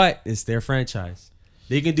side, but it's their franchise.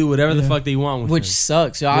 They can do whatever the Yeah. fuck they want with which it.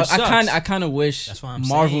 sucks. Yo, Which sucks. I kind of wish that's what I'm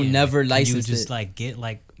Marvel saying. never Can licensed you just it. like give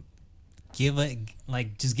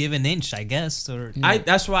give an inch, I guess, or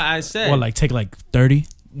That's why I said What, like take like 30,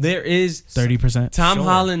 there is 30%? Tom Sure.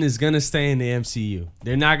 Holland is gonna stay in the MCU.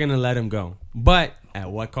 They're not gonna let him go. But at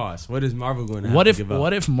what cost? What is Marvel going to have to give up?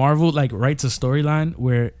 What if Marvel like writes a storyline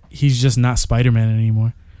where he's just not Spider-Man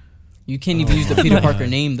anymore? You can't even use the Peter Parker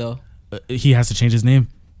name though. He has to change his name.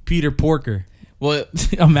 Peter Porker. Well,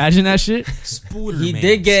 Imagine that shit. he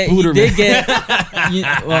did get.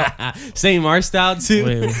 Well, Same art style too.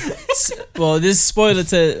 Wait. well, this is spoiler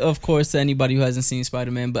to, of course, to anybody who hasn't seen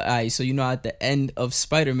Spider-Man. But so you know, at the end of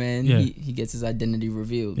Spider-Man, Yeah. he gets his identity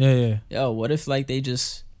revealed. Yeah. Yo, what if like they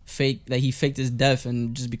just he faked his death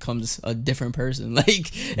and just becomes a different person, like,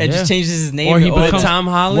 and Yeah. just changes his name. Or he to becomes Tom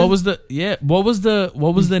Holland. What was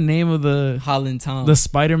the name of the Holland Tom. the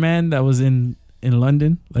Spider-Man that was in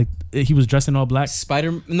London? Like he was dressed in all black.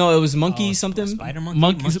 Spider. No, it was Monkey something. Spider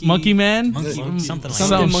Monkey Man. Monkey, Monkey- something like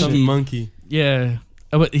something that. monkey. Yeah.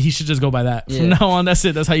 But he should just go by that. Yeah. From now on, that's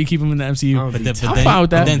it. That's how you keep him in the MCU. Oh, But, I'm fine with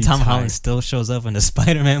that. But then Tom Tired. Holland still shows up in the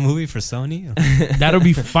Spider-Man movie for Sony. That'll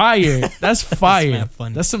be fire. That's fire. mad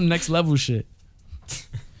funny. That's some next level shit.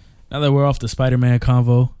 Now that we're off the Spider-Man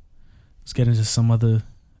convo, let's get into some other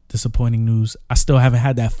disappointing news. I still haven't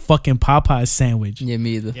had that fucking Popeyes sandwich. Yeah,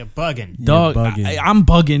 me either. You're bugging. Dog, bugging. I'm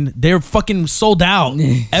bugging. They're fucking sold out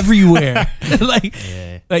everywhere. like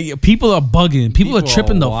Yeah. people are bugging. People are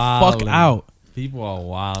tripping the fuck wildin'. out. People are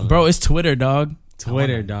wild, Bro, it's Twitter, dog.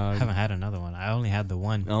 Twitter, I dog. haven't had another one. I only had the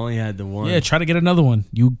one. I only had the one. Yeah, try to get another one.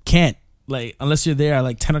 You can't. Like, unless you're there at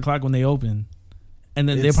like 10 o'clock when they open. And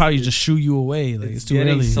then they It's- probably just shoo you away. Like, it's too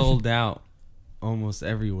getting early. sold out almost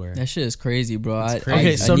everywhere. That shit is crazy, bro. It's I, crazy.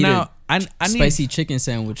 Okay, so need now I a need spicy chicken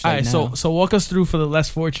sandwich. All Like right, now. so walk us through for the less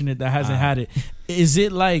fortunate that hasn't had it. Is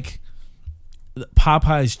it like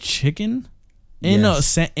Popeye's chicken in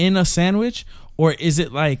Yes. in a sandwich, or is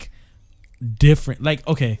it like different? Like,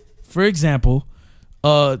 okay, for example,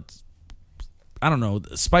 I don't know,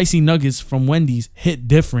 spicy nuggets from Wendy's hit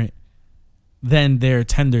different than their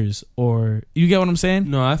tenders, or you get what I'm saying?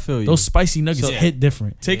 No, I feel you. Those spicy nuggets So- hit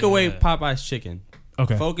different. Take Yeah. away Popeye's chicken.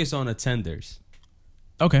 Okay, Focus on the tenders.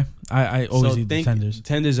 okay, I always So eat the think- tenders.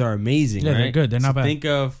 Tenders are amazing, Yeah, right? they're good. They're not bad. Think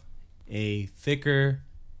of a thicker,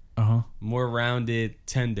 Uh-huh. more rounded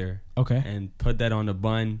tender, Okay. and put that on a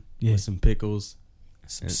bun Yeah. with some pickles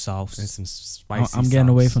Some and sauce. some spicy. I'm getting sauce.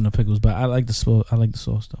 away from the pickles, but I like the sauce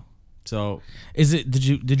though. So Is it? Did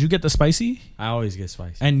you get the spicy? I always get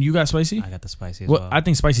spicy. And you got spicy? I got the spicy as Well, well. I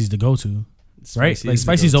think spicy's the go-to, right? Spicy Like is the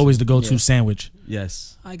spicy's go-to. always the go-to Yeah. sandwich.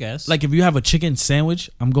 Yes. I guess. Like if you have a chicken sandwich,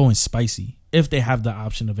 I'm going spicy if they have the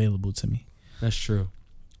option available to me. That's true.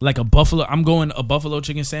 Like I'm going a buffalo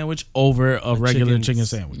chicken sandwich over a regular chicken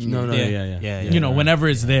sandwich. No, yeah. You know, whenever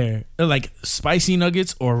it's there, like spicy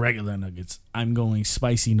nuggets or regular nuggets, I'm going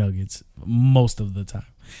spicy nuggets most of the time.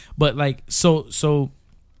 But like, so,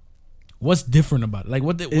 what's different about it? Like,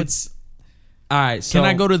 what's It's all right. So can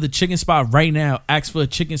I go to the chicken spot right now, ask for a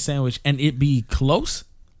chicken sandwich, and it be close?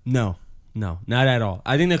 No, not at all.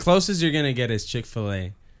 I think the closest you're gonna get is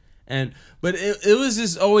Chick-fil-A, but it was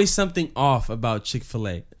just always something off about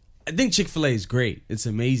Chick-fil-A. I think Chick-fil-A is great. It's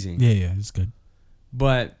amazing. Yeah, it's good.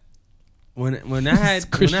 But when I had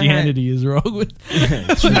Christianity is wrong with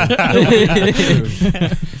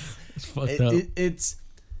it's fucked up. it's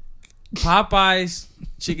Popeye's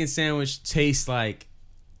chicken sandwich tastes like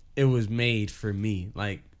it was made for me.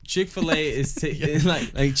 Like Chick-fil-A is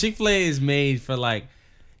like Chick-fil-A is made for like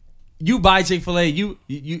you buy Chick-fil-A, you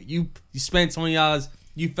spend $20.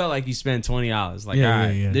 You felt like you spent $20. Like, all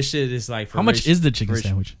right, this shit is like. For how much is the chicken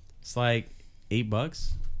sandwich? It's like $8.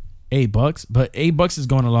 $8, but $8 is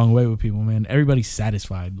going a long way with people, man. Everybody's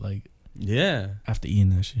satisfied, like after eating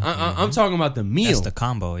that shit. I'm talking about the meal. That's the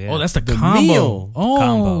combo, yeah. Oh, that's the combo. Meal. Oh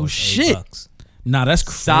combo, shit! $8. Nah, that's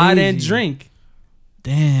crazy. Side and drink.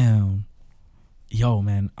 Damn. Yo,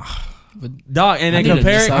 man. Dog, and then I need to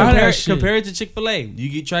decide. compare it to Chick-fil-A.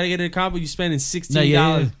 You try to get a combo, you spending $16.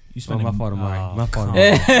 Yeah. You spend my fault. I'm right. My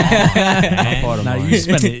fault. Nah, you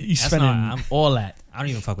spend it. You spending all that. I don't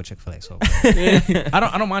even fuck with Chick-fil-A, so I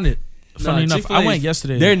don't mind it. Funny enough, I went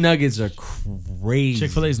yesterday. Their nuggets are crazy.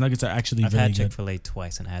 Chick-fil-A's nuggets are actually I've very had good. Chick-fil-A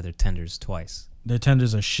twice and I had their tenders twice. Their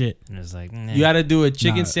tenders are shit. And it's like, You got to do a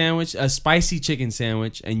chicken sandwich, a spicy chicken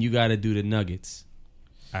sandwich, and you got to do the nuggets.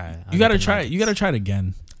 All right, You got to try it. You got to try it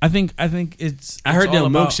again. I think it's. I heard their all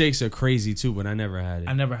about- milkshakes are crazy too, but I never had it.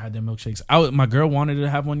 I never had their milkshakes. My girl wanted to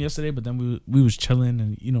have one yesterday, but then we was chilling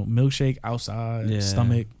and milkshake outside,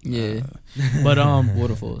 stomach. Yeah. But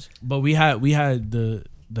Waterfalls. But we had the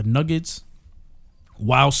nuggets,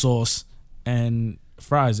 wild sauce, and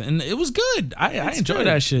fries, and it was good. I enjoyed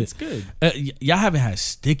that shit. It's good. Y'all haven't had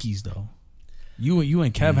stickies though. You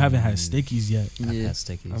and Kev haven't had stickies yet. I've Yeah. had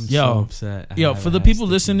stickies. I'm Yo, so upset. Yo, for the people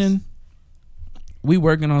listening, we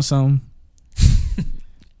working on some.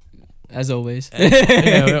 As always.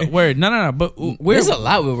 Yeah, word. No. But There's a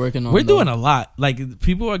lot we're working on. We're doing a lot. Like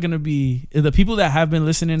people are gonna be the people that have been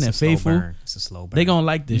listening It's and a slow faithful. burn. It's a slow burn. They gonna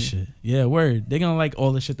like this shit. Yeah, word. They gonna like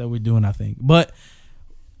all the shit that we're doing. I think. But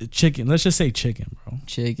chicken. Let's just say chicken, bro.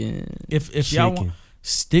 Chicken. If y'all want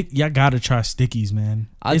y'all gotta try stickies, man.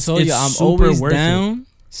 I told you, I'm super always worth it. down.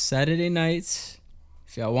 Saturday nights,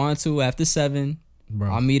 if y'all want to, after 7,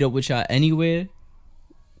 Bro. I'll meet up with y'all anywhere.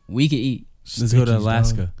 We can eat. Let's go to Stickies,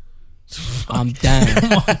 Alaska. I'm down.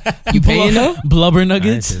 You paying though? Blubber I didn't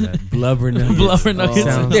nuggets. say that. Blubber nuggets. Blubber nuggets.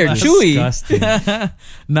 Sounds They're chewy. disgusting.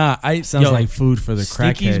 Nah, Sounds like food for the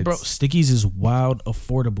Stickies, crackheads. bro. Stickies is wild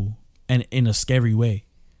affordable and in a scary way.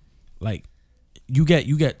 Like you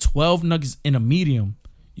get 12 nuggets in a medium.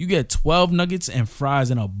 You get 12 nuggets and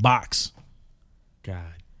fries in a box. God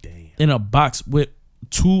damn. In a box with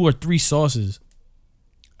 2 or 3 sauces.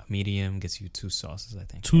 A medium gets you 2 sauces, I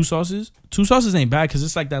think. 2 sauces? 2 sauces ain't bad because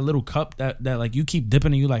it's like that little cup that like you keep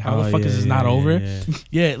dipping and you like, how the fuck is this not over?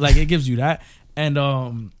 Yeah, like it gives you that. And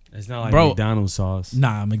it's not like bro, McDonald's sauce.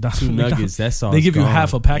 Nah, McDonald's 2 nuggets, that sauce. they give you gone.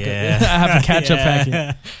 half a packet, half a ketchup Yeah.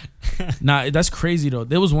 packet. Nah, that's crazy though.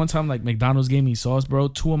 There was one time like McDonald's gave me sauce, bro.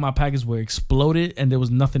 2 of my packets were exploded and there was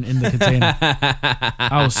nothing in the container.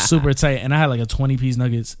 I was super tight and I had like a 20-piece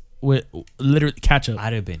nuggets with literally ketchup.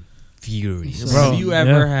 I'd have been furious. Bro, Have you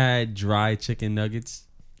ever had dry chicken nuggets?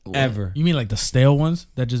 Ever? You mean like the stale ones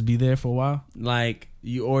that just be there for a while? Like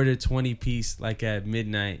you order 20-piece like at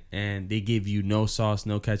midnight and they give you no sauce,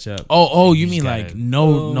 no ketchup. Oh, you You mean just like gotta-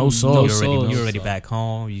 no sauce? You're already back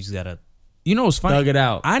home. You just gotta. You know what's funny? Thug it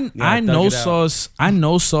out. I know sauce. I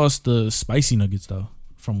know sauce the spicy nuggets though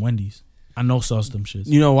from Wendy's. I know sauce them shits.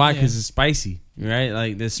 You know why? Because it's spicy, right?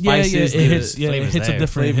 Like the spice is it hits. Yeah, it flavor's hits a there.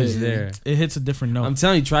 different. Flavor's there. It hits a different note. I'm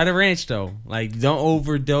telling you, try the ranch though. Like don't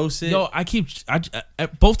overdose it. Yo,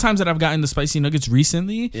 both times that I've gotten the spicy nuggets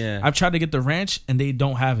recently, Yeah. I've tried to get the ranch and they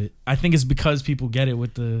don't have it. I think it's because people get it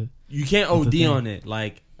with the. You can't With the OD thing. on it.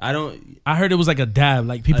 Like I don't. I heard it was like a dab.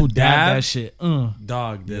 Like people A dab dab? that shit.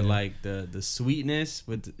 Dog, the Yeah. like the sweetness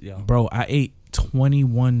with yo. Bro, I ate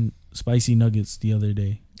 21 spicy nuggets the other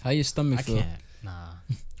day. How your stomach I feel? can't. Nah.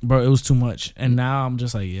 Bro, it was too much, and now I'm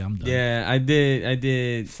just like, yeah, I'm done. Yeah, I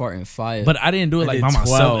did. Farting fire. But I didn't do it I like did by myself.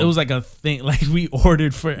 12. It was like a thing. Like we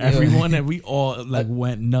ordered for everyone, and we all like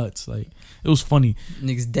went nuts. Like it was funny.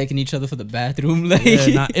 niggas decking each other for the bathroom. Like Yeah,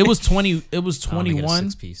 nah, it was 20. It was I only get a 21,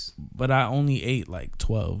 6-piece. but I only ate like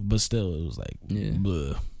 12. But still, it was like, Yeah.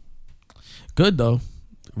 bleh. Good though.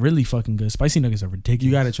 Really fucking good. Spicy nuggets are ridiculous.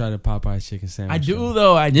 You got to try the Popeye chicken sandwich. I do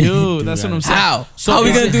though. I do. That's what I'm saying. How? So How are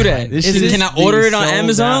we is gonna it- do that? This Is shit it, is can I being order it on sold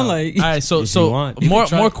Amazon? out. Like All right. So If you want. You more can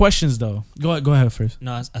try- more questions though. Go ahead first.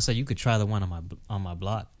 No, I said you could try the one on my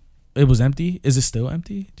block. It was empty. Is it still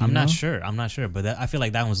empty? Do you I'm not know? sure. I'm not sure, but I feel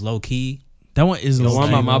like that one's low key. That one is The low one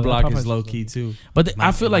key, on my though. block Popeyes is low key too. But Might-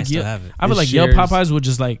 I feel might like still yeah, have it. I feel It like your shares- Popeyes would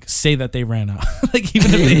just like say that they ran out. Like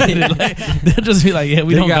even if they did it, like they'll just be like, yeah,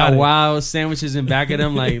 we They don't got got it. wild sandwiches in back of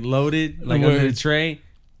them, like loaded, like under Word. the tray.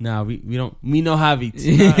 Nah, we don't. We know have it.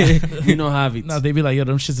 We know have it. No, they be like, yo,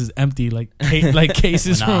 them shits is empty, like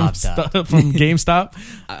cases Nah, from GameStop.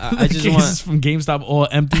 I just cases want. from GameStop all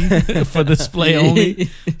empty for display only.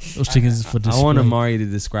 Those chickens is for display. I want Amari to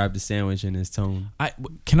describe the sandwich in his tone,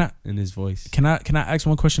 Can in his voice. I ask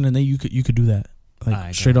one question and then you could do that like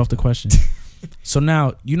Alright, straight go off the question. So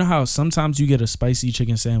now you know how sometimes you get a spicy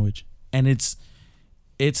chicken sandwich and it's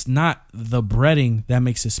not the breading that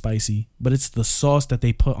makes it spicy, but it's the sauce that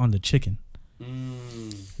they put on the chicken.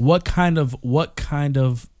 What kind of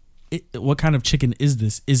chicken is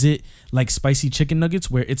this? Is it like spicy chicken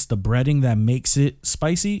nuggets where it's the breading that makes it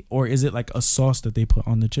spicy, or is it like a sauce that they put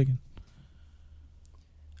on the chicken?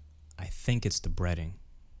 I think it's the breading,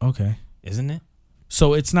 Okay. isn't it?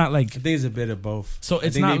 So it's not like I think it's a bit of both. So I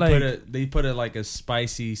it's think not they put like a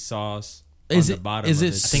spicy sauce Is on it- the bottom. is of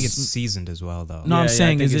it I think it's seasoned as well, though. No, Yeah, I'm yeah, I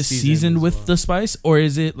saying, think is it it's seasoned seasoned as with well. the spice, or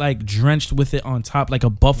is it like drenched with it on top, like a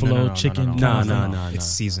buffalo No, chicken? No, kind of no, thing? no. It's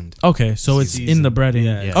seasoned. Okay, so it's in the breading.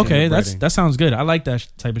 Yeah, it's Okay, in the that breading. sounds good. I like that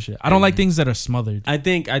type of shit. I don't like things that are smothered. I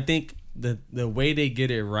think the way they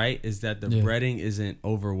get it right is that the Yeah. breading isn't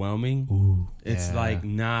overwhelming. Ooh, It's Yeah. like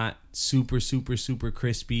not super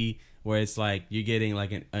crispy, where it's like you're getting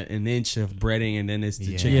like an inch of breading and then it's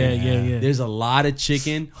the Yeah. chicken. yeah. There's a lot of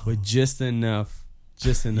chicken with just enough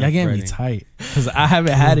Y'all getting me breading. tight because I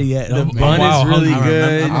haven't had it yet. The I'm bun is wild really hungry.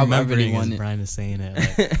 good. I'm I remembering really as want it. Brian is saying it.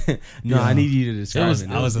 Like, No, Yeah. I need you to describe it.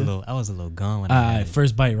 I was a little gone when I had it.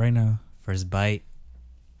 First bite right now. First bite,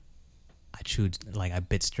 I chewed, like I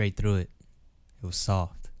bit straight through it. It was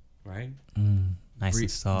soft, right. nice and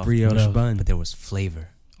soft, Brioche Yeah. bun. but there was flavor.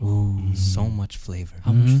 Ooh, So much flavor,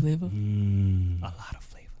 How much flavor? a lot of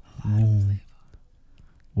flavor. Ooh.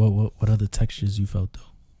 What other textures you felt though?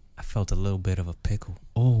 I felt a little bit of a pickle.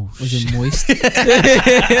 Oh, Was it moist? Hold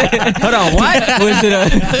on, what?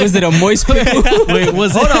 Was it a moist pickle? Wait,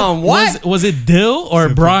 was Hold it? on, what? Was it Dill or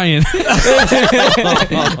Brian?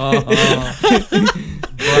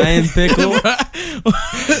 Brian Pickle.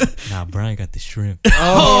 Nah, Brian got the shrimp.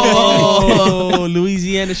 Oh,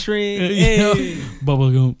 Louisiana shrimp. Hey.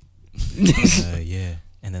 Bubblegum. Yeah,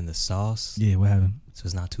 and then the sauce, Yeah, what happened? so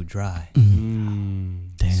it's not too dry. Mm.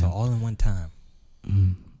 Damn. So all in one time,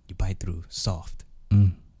 Mm, you bite through, soft,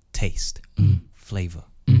 mm, taste, mm, flavor,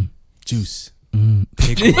 Juice. mm.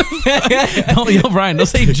 pickle Don't, yo, Brian, don't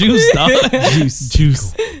say juice, dog.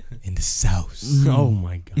 Juice. in the sauce. Oh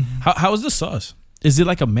my god. How is the sauce? Is it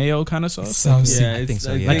like a mayo kind of sauce? Sounds Yeah, I it's think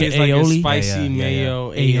so, like, yeah. Like it's an like a aioli? spicy Yeah.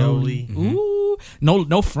 mayo Aioli. aioli. Ooh,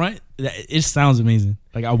 no front. It sounds amazing.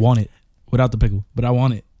 Like I want it without the pickle, but I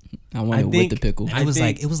want it. I want I it with think- the pickle. And I it was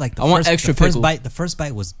think- like the I want first, extra the first pickle. bite. The first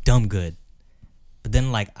bite was dumb good, but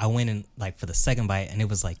then like I went in like for the second bite and it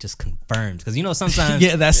was like just confirmed because you know sometimes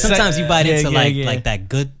Yeah, that's sometimes you bite yeah, into yeah, like that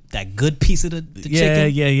good piece of the Yeah,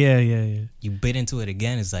 chicken. yeah. You bit into it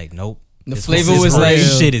again. It's like nope. The This flavor this was real like-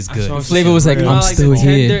 shit is That's good. what I'm The flavor was like, saying. I'm Like, still the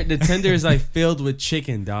here. tender, the tender is like filled with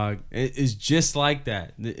chicken, dog. It's just like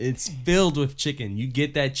that. It's filled with chicken. You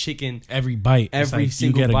get that chicken Every bite, it's every like you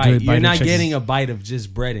single get a bite. good You're of not chicken. getting a bite of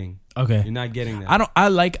just breading. Okay. You're not getting that.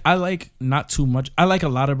 I like not too much. I like a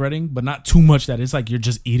lot of breading, but not too much that it's like you're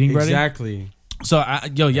just eating breading. Exactly. So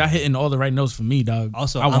y'all hitting all the right notes for me, dog.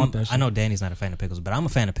 Also, I want that shit. I know Danny's not a fan of pickles, but I'm a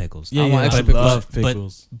fan of pickles. Yeah, I want yeah. extra I pickles. love But-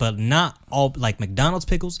 pickles. But not all like McDonald's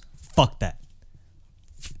pickles. Fuck that.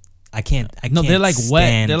 I can't. No, they're like wet.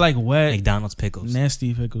 stand They're like wet, McDonald's pickles.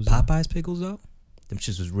 nasty pickles. Popeyes pickles though, them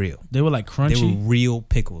shits was real. They were like They crunchy. were real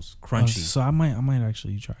pickles, crunchy. So I might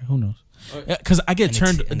actually try. Who knows? Because I get And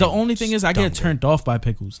turned. it's- and The it's only thing is I get dumb turned off by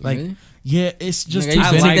pickles. Like, Really? yeah, it's just Nigga, too you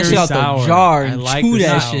I take like that shit out sour. the jar I and like chew the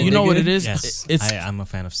that sour. shit. You know nigga. what it is? Yes, It's I'm a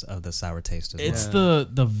fan of the sour taste as well. it's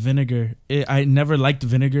the vinegar. I never liked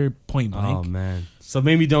vinegar. Point blank. Oh man. So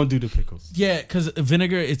maybe don't do the pickles. Yeah, because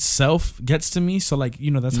vinegar itself gets to me. So like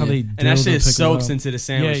that's how Yeah. they. And that dill the shit pickle soaks out. into the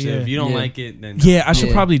sandwich. Yeah, So yeah. if you don't Yeah. like it, then Yeah, I should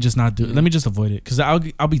Yeah. probably just not do it. Yeah. Let me just avoid it because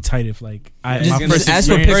I'll be tight if like I Just my gonna first Just ask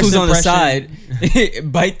for experience- pickles on the impression-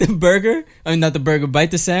 side. Bite the burger. I mean, not the burger.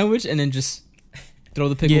 Bite the sandwich and then just throw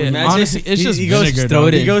the pickle Yeah, in. honestly, it's just he goes, vinegar. throw though.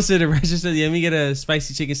 it in. He goes to the register. Yeah, let me get a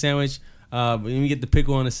spicy chicken sandwich. Let me get the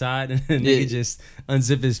pickle on the side, and then Yeah. he just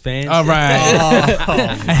unzip his pants. All right.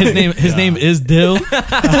 His name is Dill.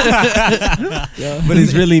 But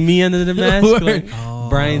it's really me under the mask. Word. Like,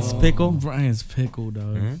 Brian's pickle. Brian's pickle,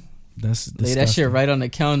 dog. Mhm. That's Lay that shit right on the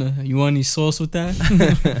counter. You want any sauce with that?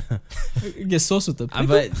 Get sauce with the pickle.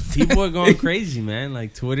 But people are going crazy, man.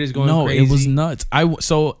 Like Twitter's going No, crazy. it was nuts.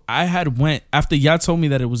 I had went after y'all told me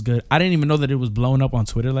that it was good. I didn't even know that it was blowing up on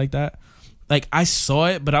Twitter like that. Like I saw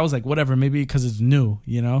it, but I was like, whatever, maybe because it's new,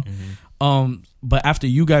 Mm-hmm. But after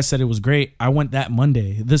you guys said it was great, I went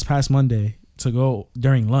this past Monday to go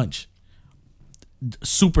during lunch.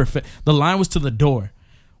 Super fit. The line was to the door.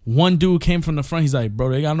 One dude came from the front. He's like, bro,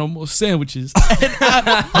 they got no more sandwiches.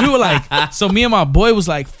 We were like, so me and my boy was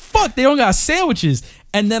like, fuck, they don't got sandwiches.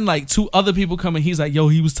 And then like 2 other people come and he's like, yo,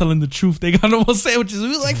 he was telling the truth. They got no more sandwiches. We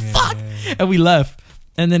was like, fuck. And we left.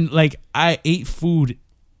 And then like I ate food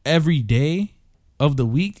every day of the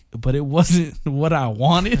week, but it wasn't what I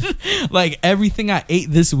wanted. Like everything I ate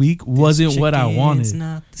this week wasn't what I wanted. It's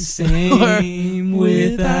not the same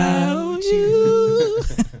without you.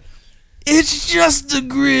 It's just a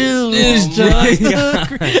grill. It's just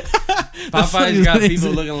a Popeye's got people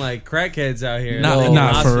looking like crackheads out here.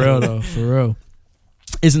 Nah, for real though, for real.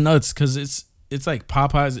 It's nuts because it's like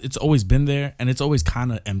Popeyes. It's always been there and it's always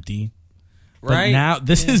kind of empty. But Right? now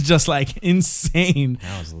this is just like insane.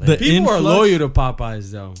 That was lit. The People are influx- loyal to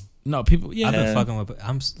Popeyes though. No, people. Yeah, I've been fucking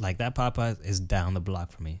with. Like that Popeyes is down the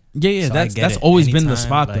block for me. yeah. So I That's get it always been the anytime,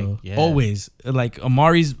 spot like, though. yeah. Always like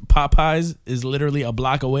Amari's Popeyes is literally a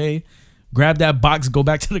block away. Grab that box, go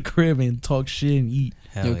back to the crib, and talk shit and eat.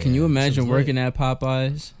 Hell Yo, can yeah. you imagine It's working at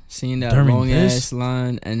Popeyes, seeing that During long this? ass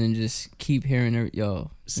line, and then just keep hearing her, yo,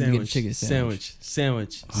 let me get a chicken sandwich.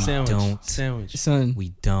 Sandwich. Son,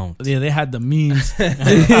 We don't. Yeah, they had the memes. They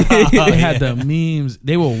had the memes.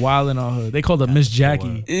 They were wilding on her. They called her Miss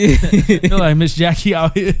Jackie. They're like, Miss Jackie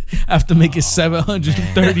out here after making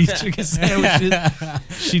 730 chicken sandwiches.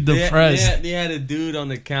 She depressed. They had a dude on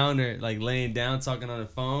the counter like laying down talking on the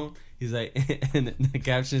phone. He's like, and the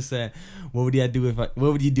caption said, "What would you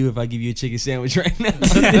do if I give you a chicken sandwich right now?"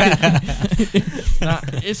 Nah,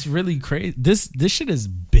 it's really crazy. This shit is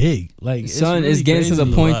big. Like, son, really it's getting to the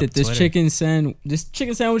crazy. point Up that this Twitter. chicken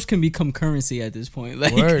sandwich can become currency at this point.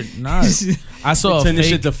 Like, Word, nah. I saw a Turn this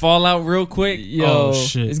shit fake. to Fallout real quick. yo, Oh,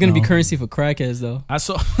 shit, it's gonna be no. currency for crackheads though. I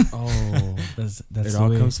saw. Oh, That's it the all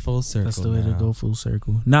way. comes full circle. That's the way to now. go full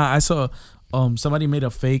circle. Nah, I saw somebody made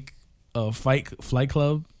a fake Flight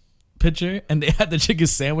Club picture and they had the chicken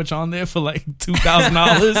sandwich on there for like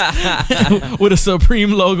 $2,000 with a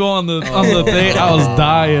Supreme logo on the thing. I was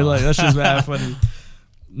dying. Like that's just mad funny.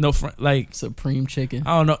 No, like Supreme chicken.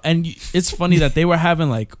 I don't know. And it's funny that they were having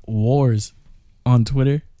like wars on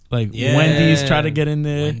Twitter. Like Yeah. Wendy's try to get in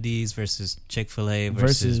there Wendy's versus Chick-fil-A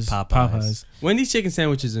versus versus Popeyes. Wendy's chicken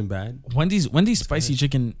sandwich isn't bad. Wendy's spicy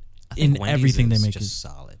chicken I think in Wendy's everything they is make just is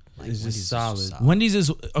solid. Like, It's just Wendy's is solid. Wendy's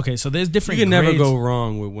is okay. So there's You different. can never grades. go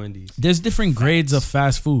wrong with Wendy's. There's different grades of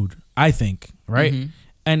fast food, I think, right? Mhm.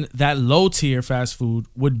 And that low tier fast food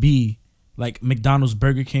would be like McDonald's,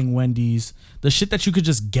 Burger King, Wendy's, the shit that you could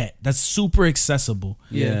just get. That's super accessible.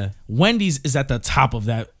 Yeah. Wendy's is at the top of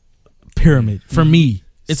that pyramid for me.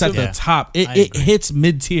 It's at the Yeah, top. It I it agree. hits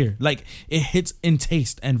mid tier. Like it hits in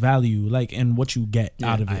taste and value, like in what you get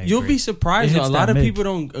out of I it. You'll agree. be surprised. It though. hits A lot that of mid. people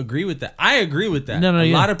don't agree with that. I agree with that. No, a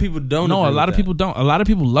yeah. lot of people don't. No, a agree lot with of people don't. A lot of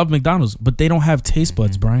people love McDonald's, but they don't have taste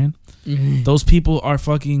buds, Brian. Mhm. Those people are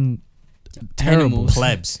fucking terrible. Animals.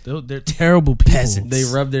 Plebs. They're terrible people. Peasants. They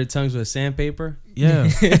rub their tongues with sandpaper. Yeah.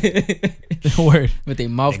 Word. With their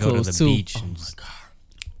mouth They go to closed the too. beach and just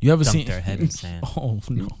You ever dump seen? their head in sand. Oh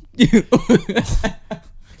no.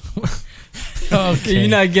 You're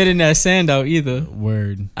not getting that sand out either.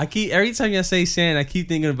 Word. I keep every time I say sand, I keep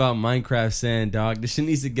thinking about Minecraft sand, dog. This shit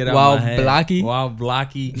needs to get out Wild of my head. blocky? Wild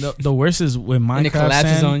blocky. The worst is when And it Minecraft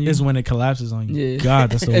collapses sand on you? is when it collapses on you. Yeah.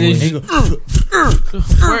 God, that's the And then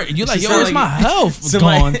worst. Word. You're like, It yo, sound where's like- my health?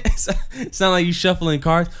 Somebody- Gone. sound like you shuffling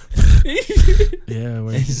cards. Yeah,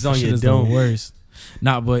 word. It's on Shit your is the dome. worst.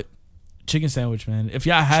 Nah, but chicken sandwich, man. If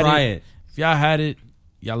y'all had Try it, it. if y'all had it,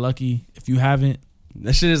 y'all lucky. If you haven't,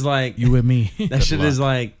 That shit is like you with me. that shit is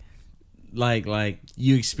like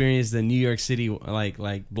you experienced the New York City like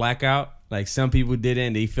blackout. Like some people did it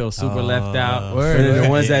and they feel super left out. Word. But then the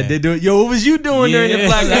ones that Yeah. did do it, yo, what was you doing during the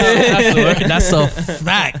blackout? That's a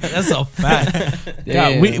fact. That's a fact.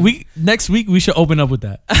 Yeah, Damn. we next week we should open up with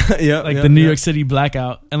that, Yep, like yep, the New yep. York City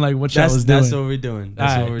blackout and like what y'all was doing. That's what we're doing.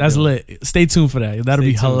 That's All what right, we're that's doing. lit. Stay tuned for that. That'll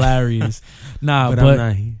Stay be tuned. hilarious. Nah, But but I'm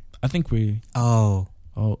not here. I think we. Oh,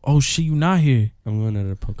 Oh shit! You not here? I'm going to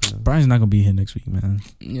the Pocono. Brian's not gonna be here next week, man.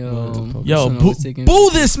 Yo, Yo, son, I boo, was taking- boo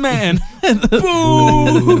this man.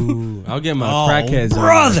 Ooh, I'll get my crackheads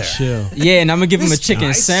brother. Chill. Yeah, and I'm gonna give him a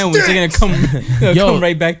chicken sandwich. They're gonna come, Yo. come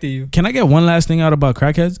right back to you. Can I get one last thing out about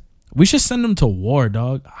crackheads? We should send them to war,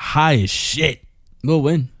 dog. High as shit. We'll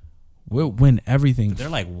win. We'll win everything. they're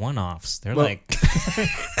like one-offs. They're Well- like,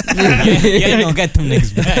 you don't get them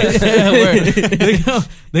niggas back. Yeah, word.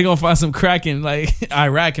 They gonna find some crack in like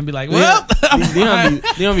Iraq and be like, well,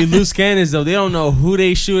 They don't be loose cannons though. They don't know who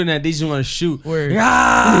they shooting at. They just want to shoot. Word.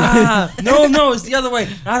 Ah! No, it's the other way.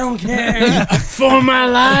 I don't care. For my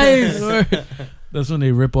life. That's when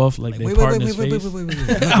they rip off like, Like, their wait, wait, wait, partner's wait, wait, face. wait, wait,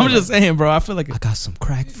 wait, wait. I'm just saying, bro. I feel like I got some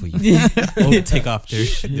crack for you. Oh, take off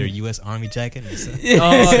their U.S. Army jacket. And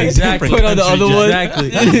Oh, exactly. Put on the other one.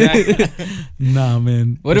 Exactly. nah,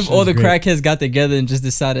 man. What This if all the shit's great. crackheads got together and just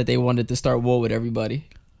decided they wanted to start war with everybody?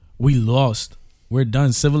 We lost. We're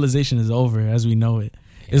done. Civilization is over as we know it.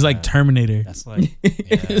 It's like Terminator. That's like,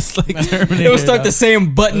 It's like Terminator. It will start the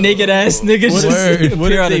same butt naked ass niggas What just if,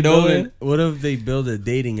 appear out of nowhere. what if they build a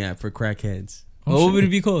dating app for crackheads? What would it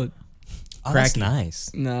be called? oh, that's Cracky.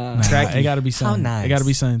 nice. Nah. Nah, Cracky. it gotta be something. nice. It gotta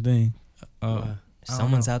be something thing.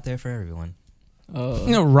 Someone's out there for everyone. Oh.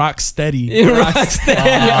 You know, Rocksteady. Rockstar.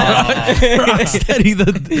 Rocksteady,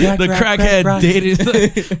 the crackhead rock. dated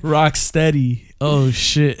Rocksteady. Oh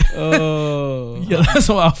shit. Oh. Yeah, that's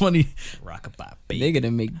why funny. Rockabye, They baby.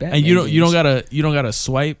 gonna make Batman. And you don't games. gotta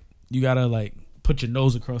swipe. You gotta like put your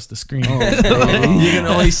nose across the screen. You can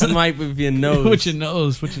only swipe with your nose.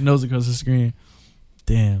 Put your nose across the screen.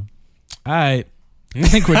 Damn. All right. I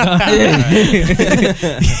think we're done.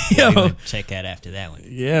 Yo. Check that after that one.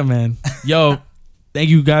 Yeah, man. Yo, thank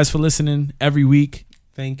you guys for listening every week.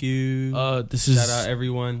 Thank you. This is Shout out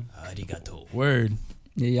everyone. Arigato. word.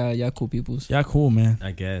 Yeah, y'all cool peoples. Y'all cool, man.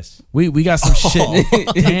 I guess. We got some shit.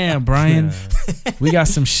 Damn, Brian. We got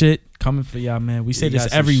some shit coming for y'all, man. We say We this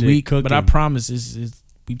got some every shit week, but I cooking. promise is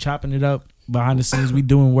we chopping it up behind the scenes. We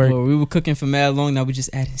doing work. Well, we were cooking for mad long. Now we just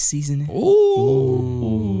adding seasoning.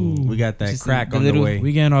 Ooh. We got that Just crack the on the little- way.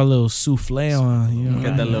 We getting our little souffle on. You know We what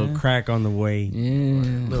got I that mean? little crack on the way.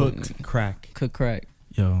 Yeah. Cooked crack. Cook crack.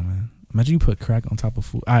 Yo, man. Imagine you put crack on top of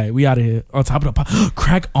food. All right, we out of here. On top of the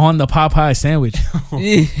crack on the Popeye sandwich. What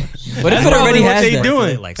if That's it already probably what has they that?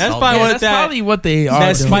 doing. Like That's salt. probably Yeah, what That's that probably what they are.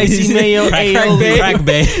 that doing. spicy mayo aioli. Crack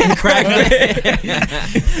bay. Crack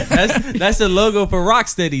bay. That's the logo for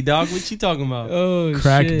Rocksteady, dog. What you talking about? Oh,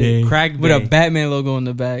 Crack shit. bay. Crack With a bay. Batman logo on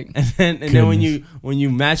the back. And then when you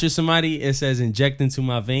match with somebody, it says inject into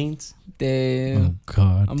my veins. Damn. Oh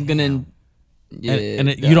God. I'm gonna. Yeah.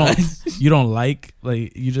 And you don't like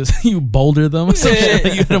you just you boulder them or some shit.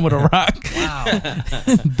 You hit them with a rock.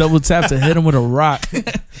 Wow. Double tap to hit them with a rock.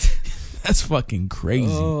 That's fucking crazy.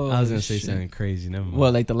 Oh, I was gonna say shit. something crazy. Never mind.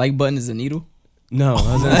 What, like the like button is a needle? No,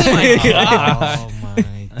 I was gonna say, Oh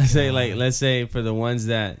my. I say like let's say for the ones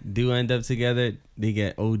that do end up together, they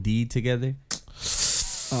get OD together.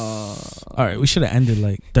 All right, we should have ended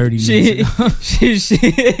like 30 minutes She ago. she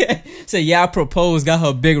said, "Yeah, I proposed. Got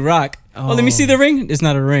her big rock. Oh, let me see the ring. It's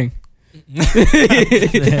not a ring.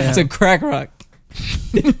 It's a crack rock.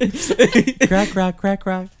 Crack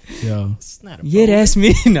rock. Yo. It's not a Yeah, that's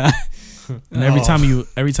me. Nah. And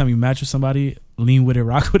every time you match with somebody, lean with it,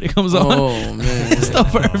 rock with it comes on. Oh man. It's the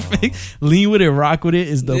perfect. Lean with it, rock with it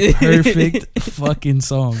is the perfect fucking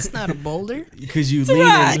song. It's not a boulder. Because you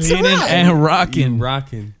Leaning and rocking.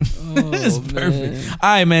 rocking. It's Oh, perfect. man. All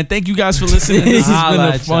right, man. Thank you guys for listening. This has been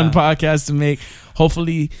Holla a at fun y'all. podcast to make.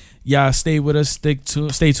 Hopefully, y'all stay with us. Stay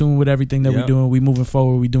tuned with everything that we're Yep. doing. We moving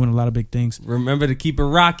forward. We doing a lot of big things. Remember to keep it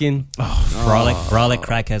rocking. Brolic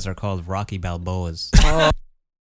crackheads are called Rocky Balboas.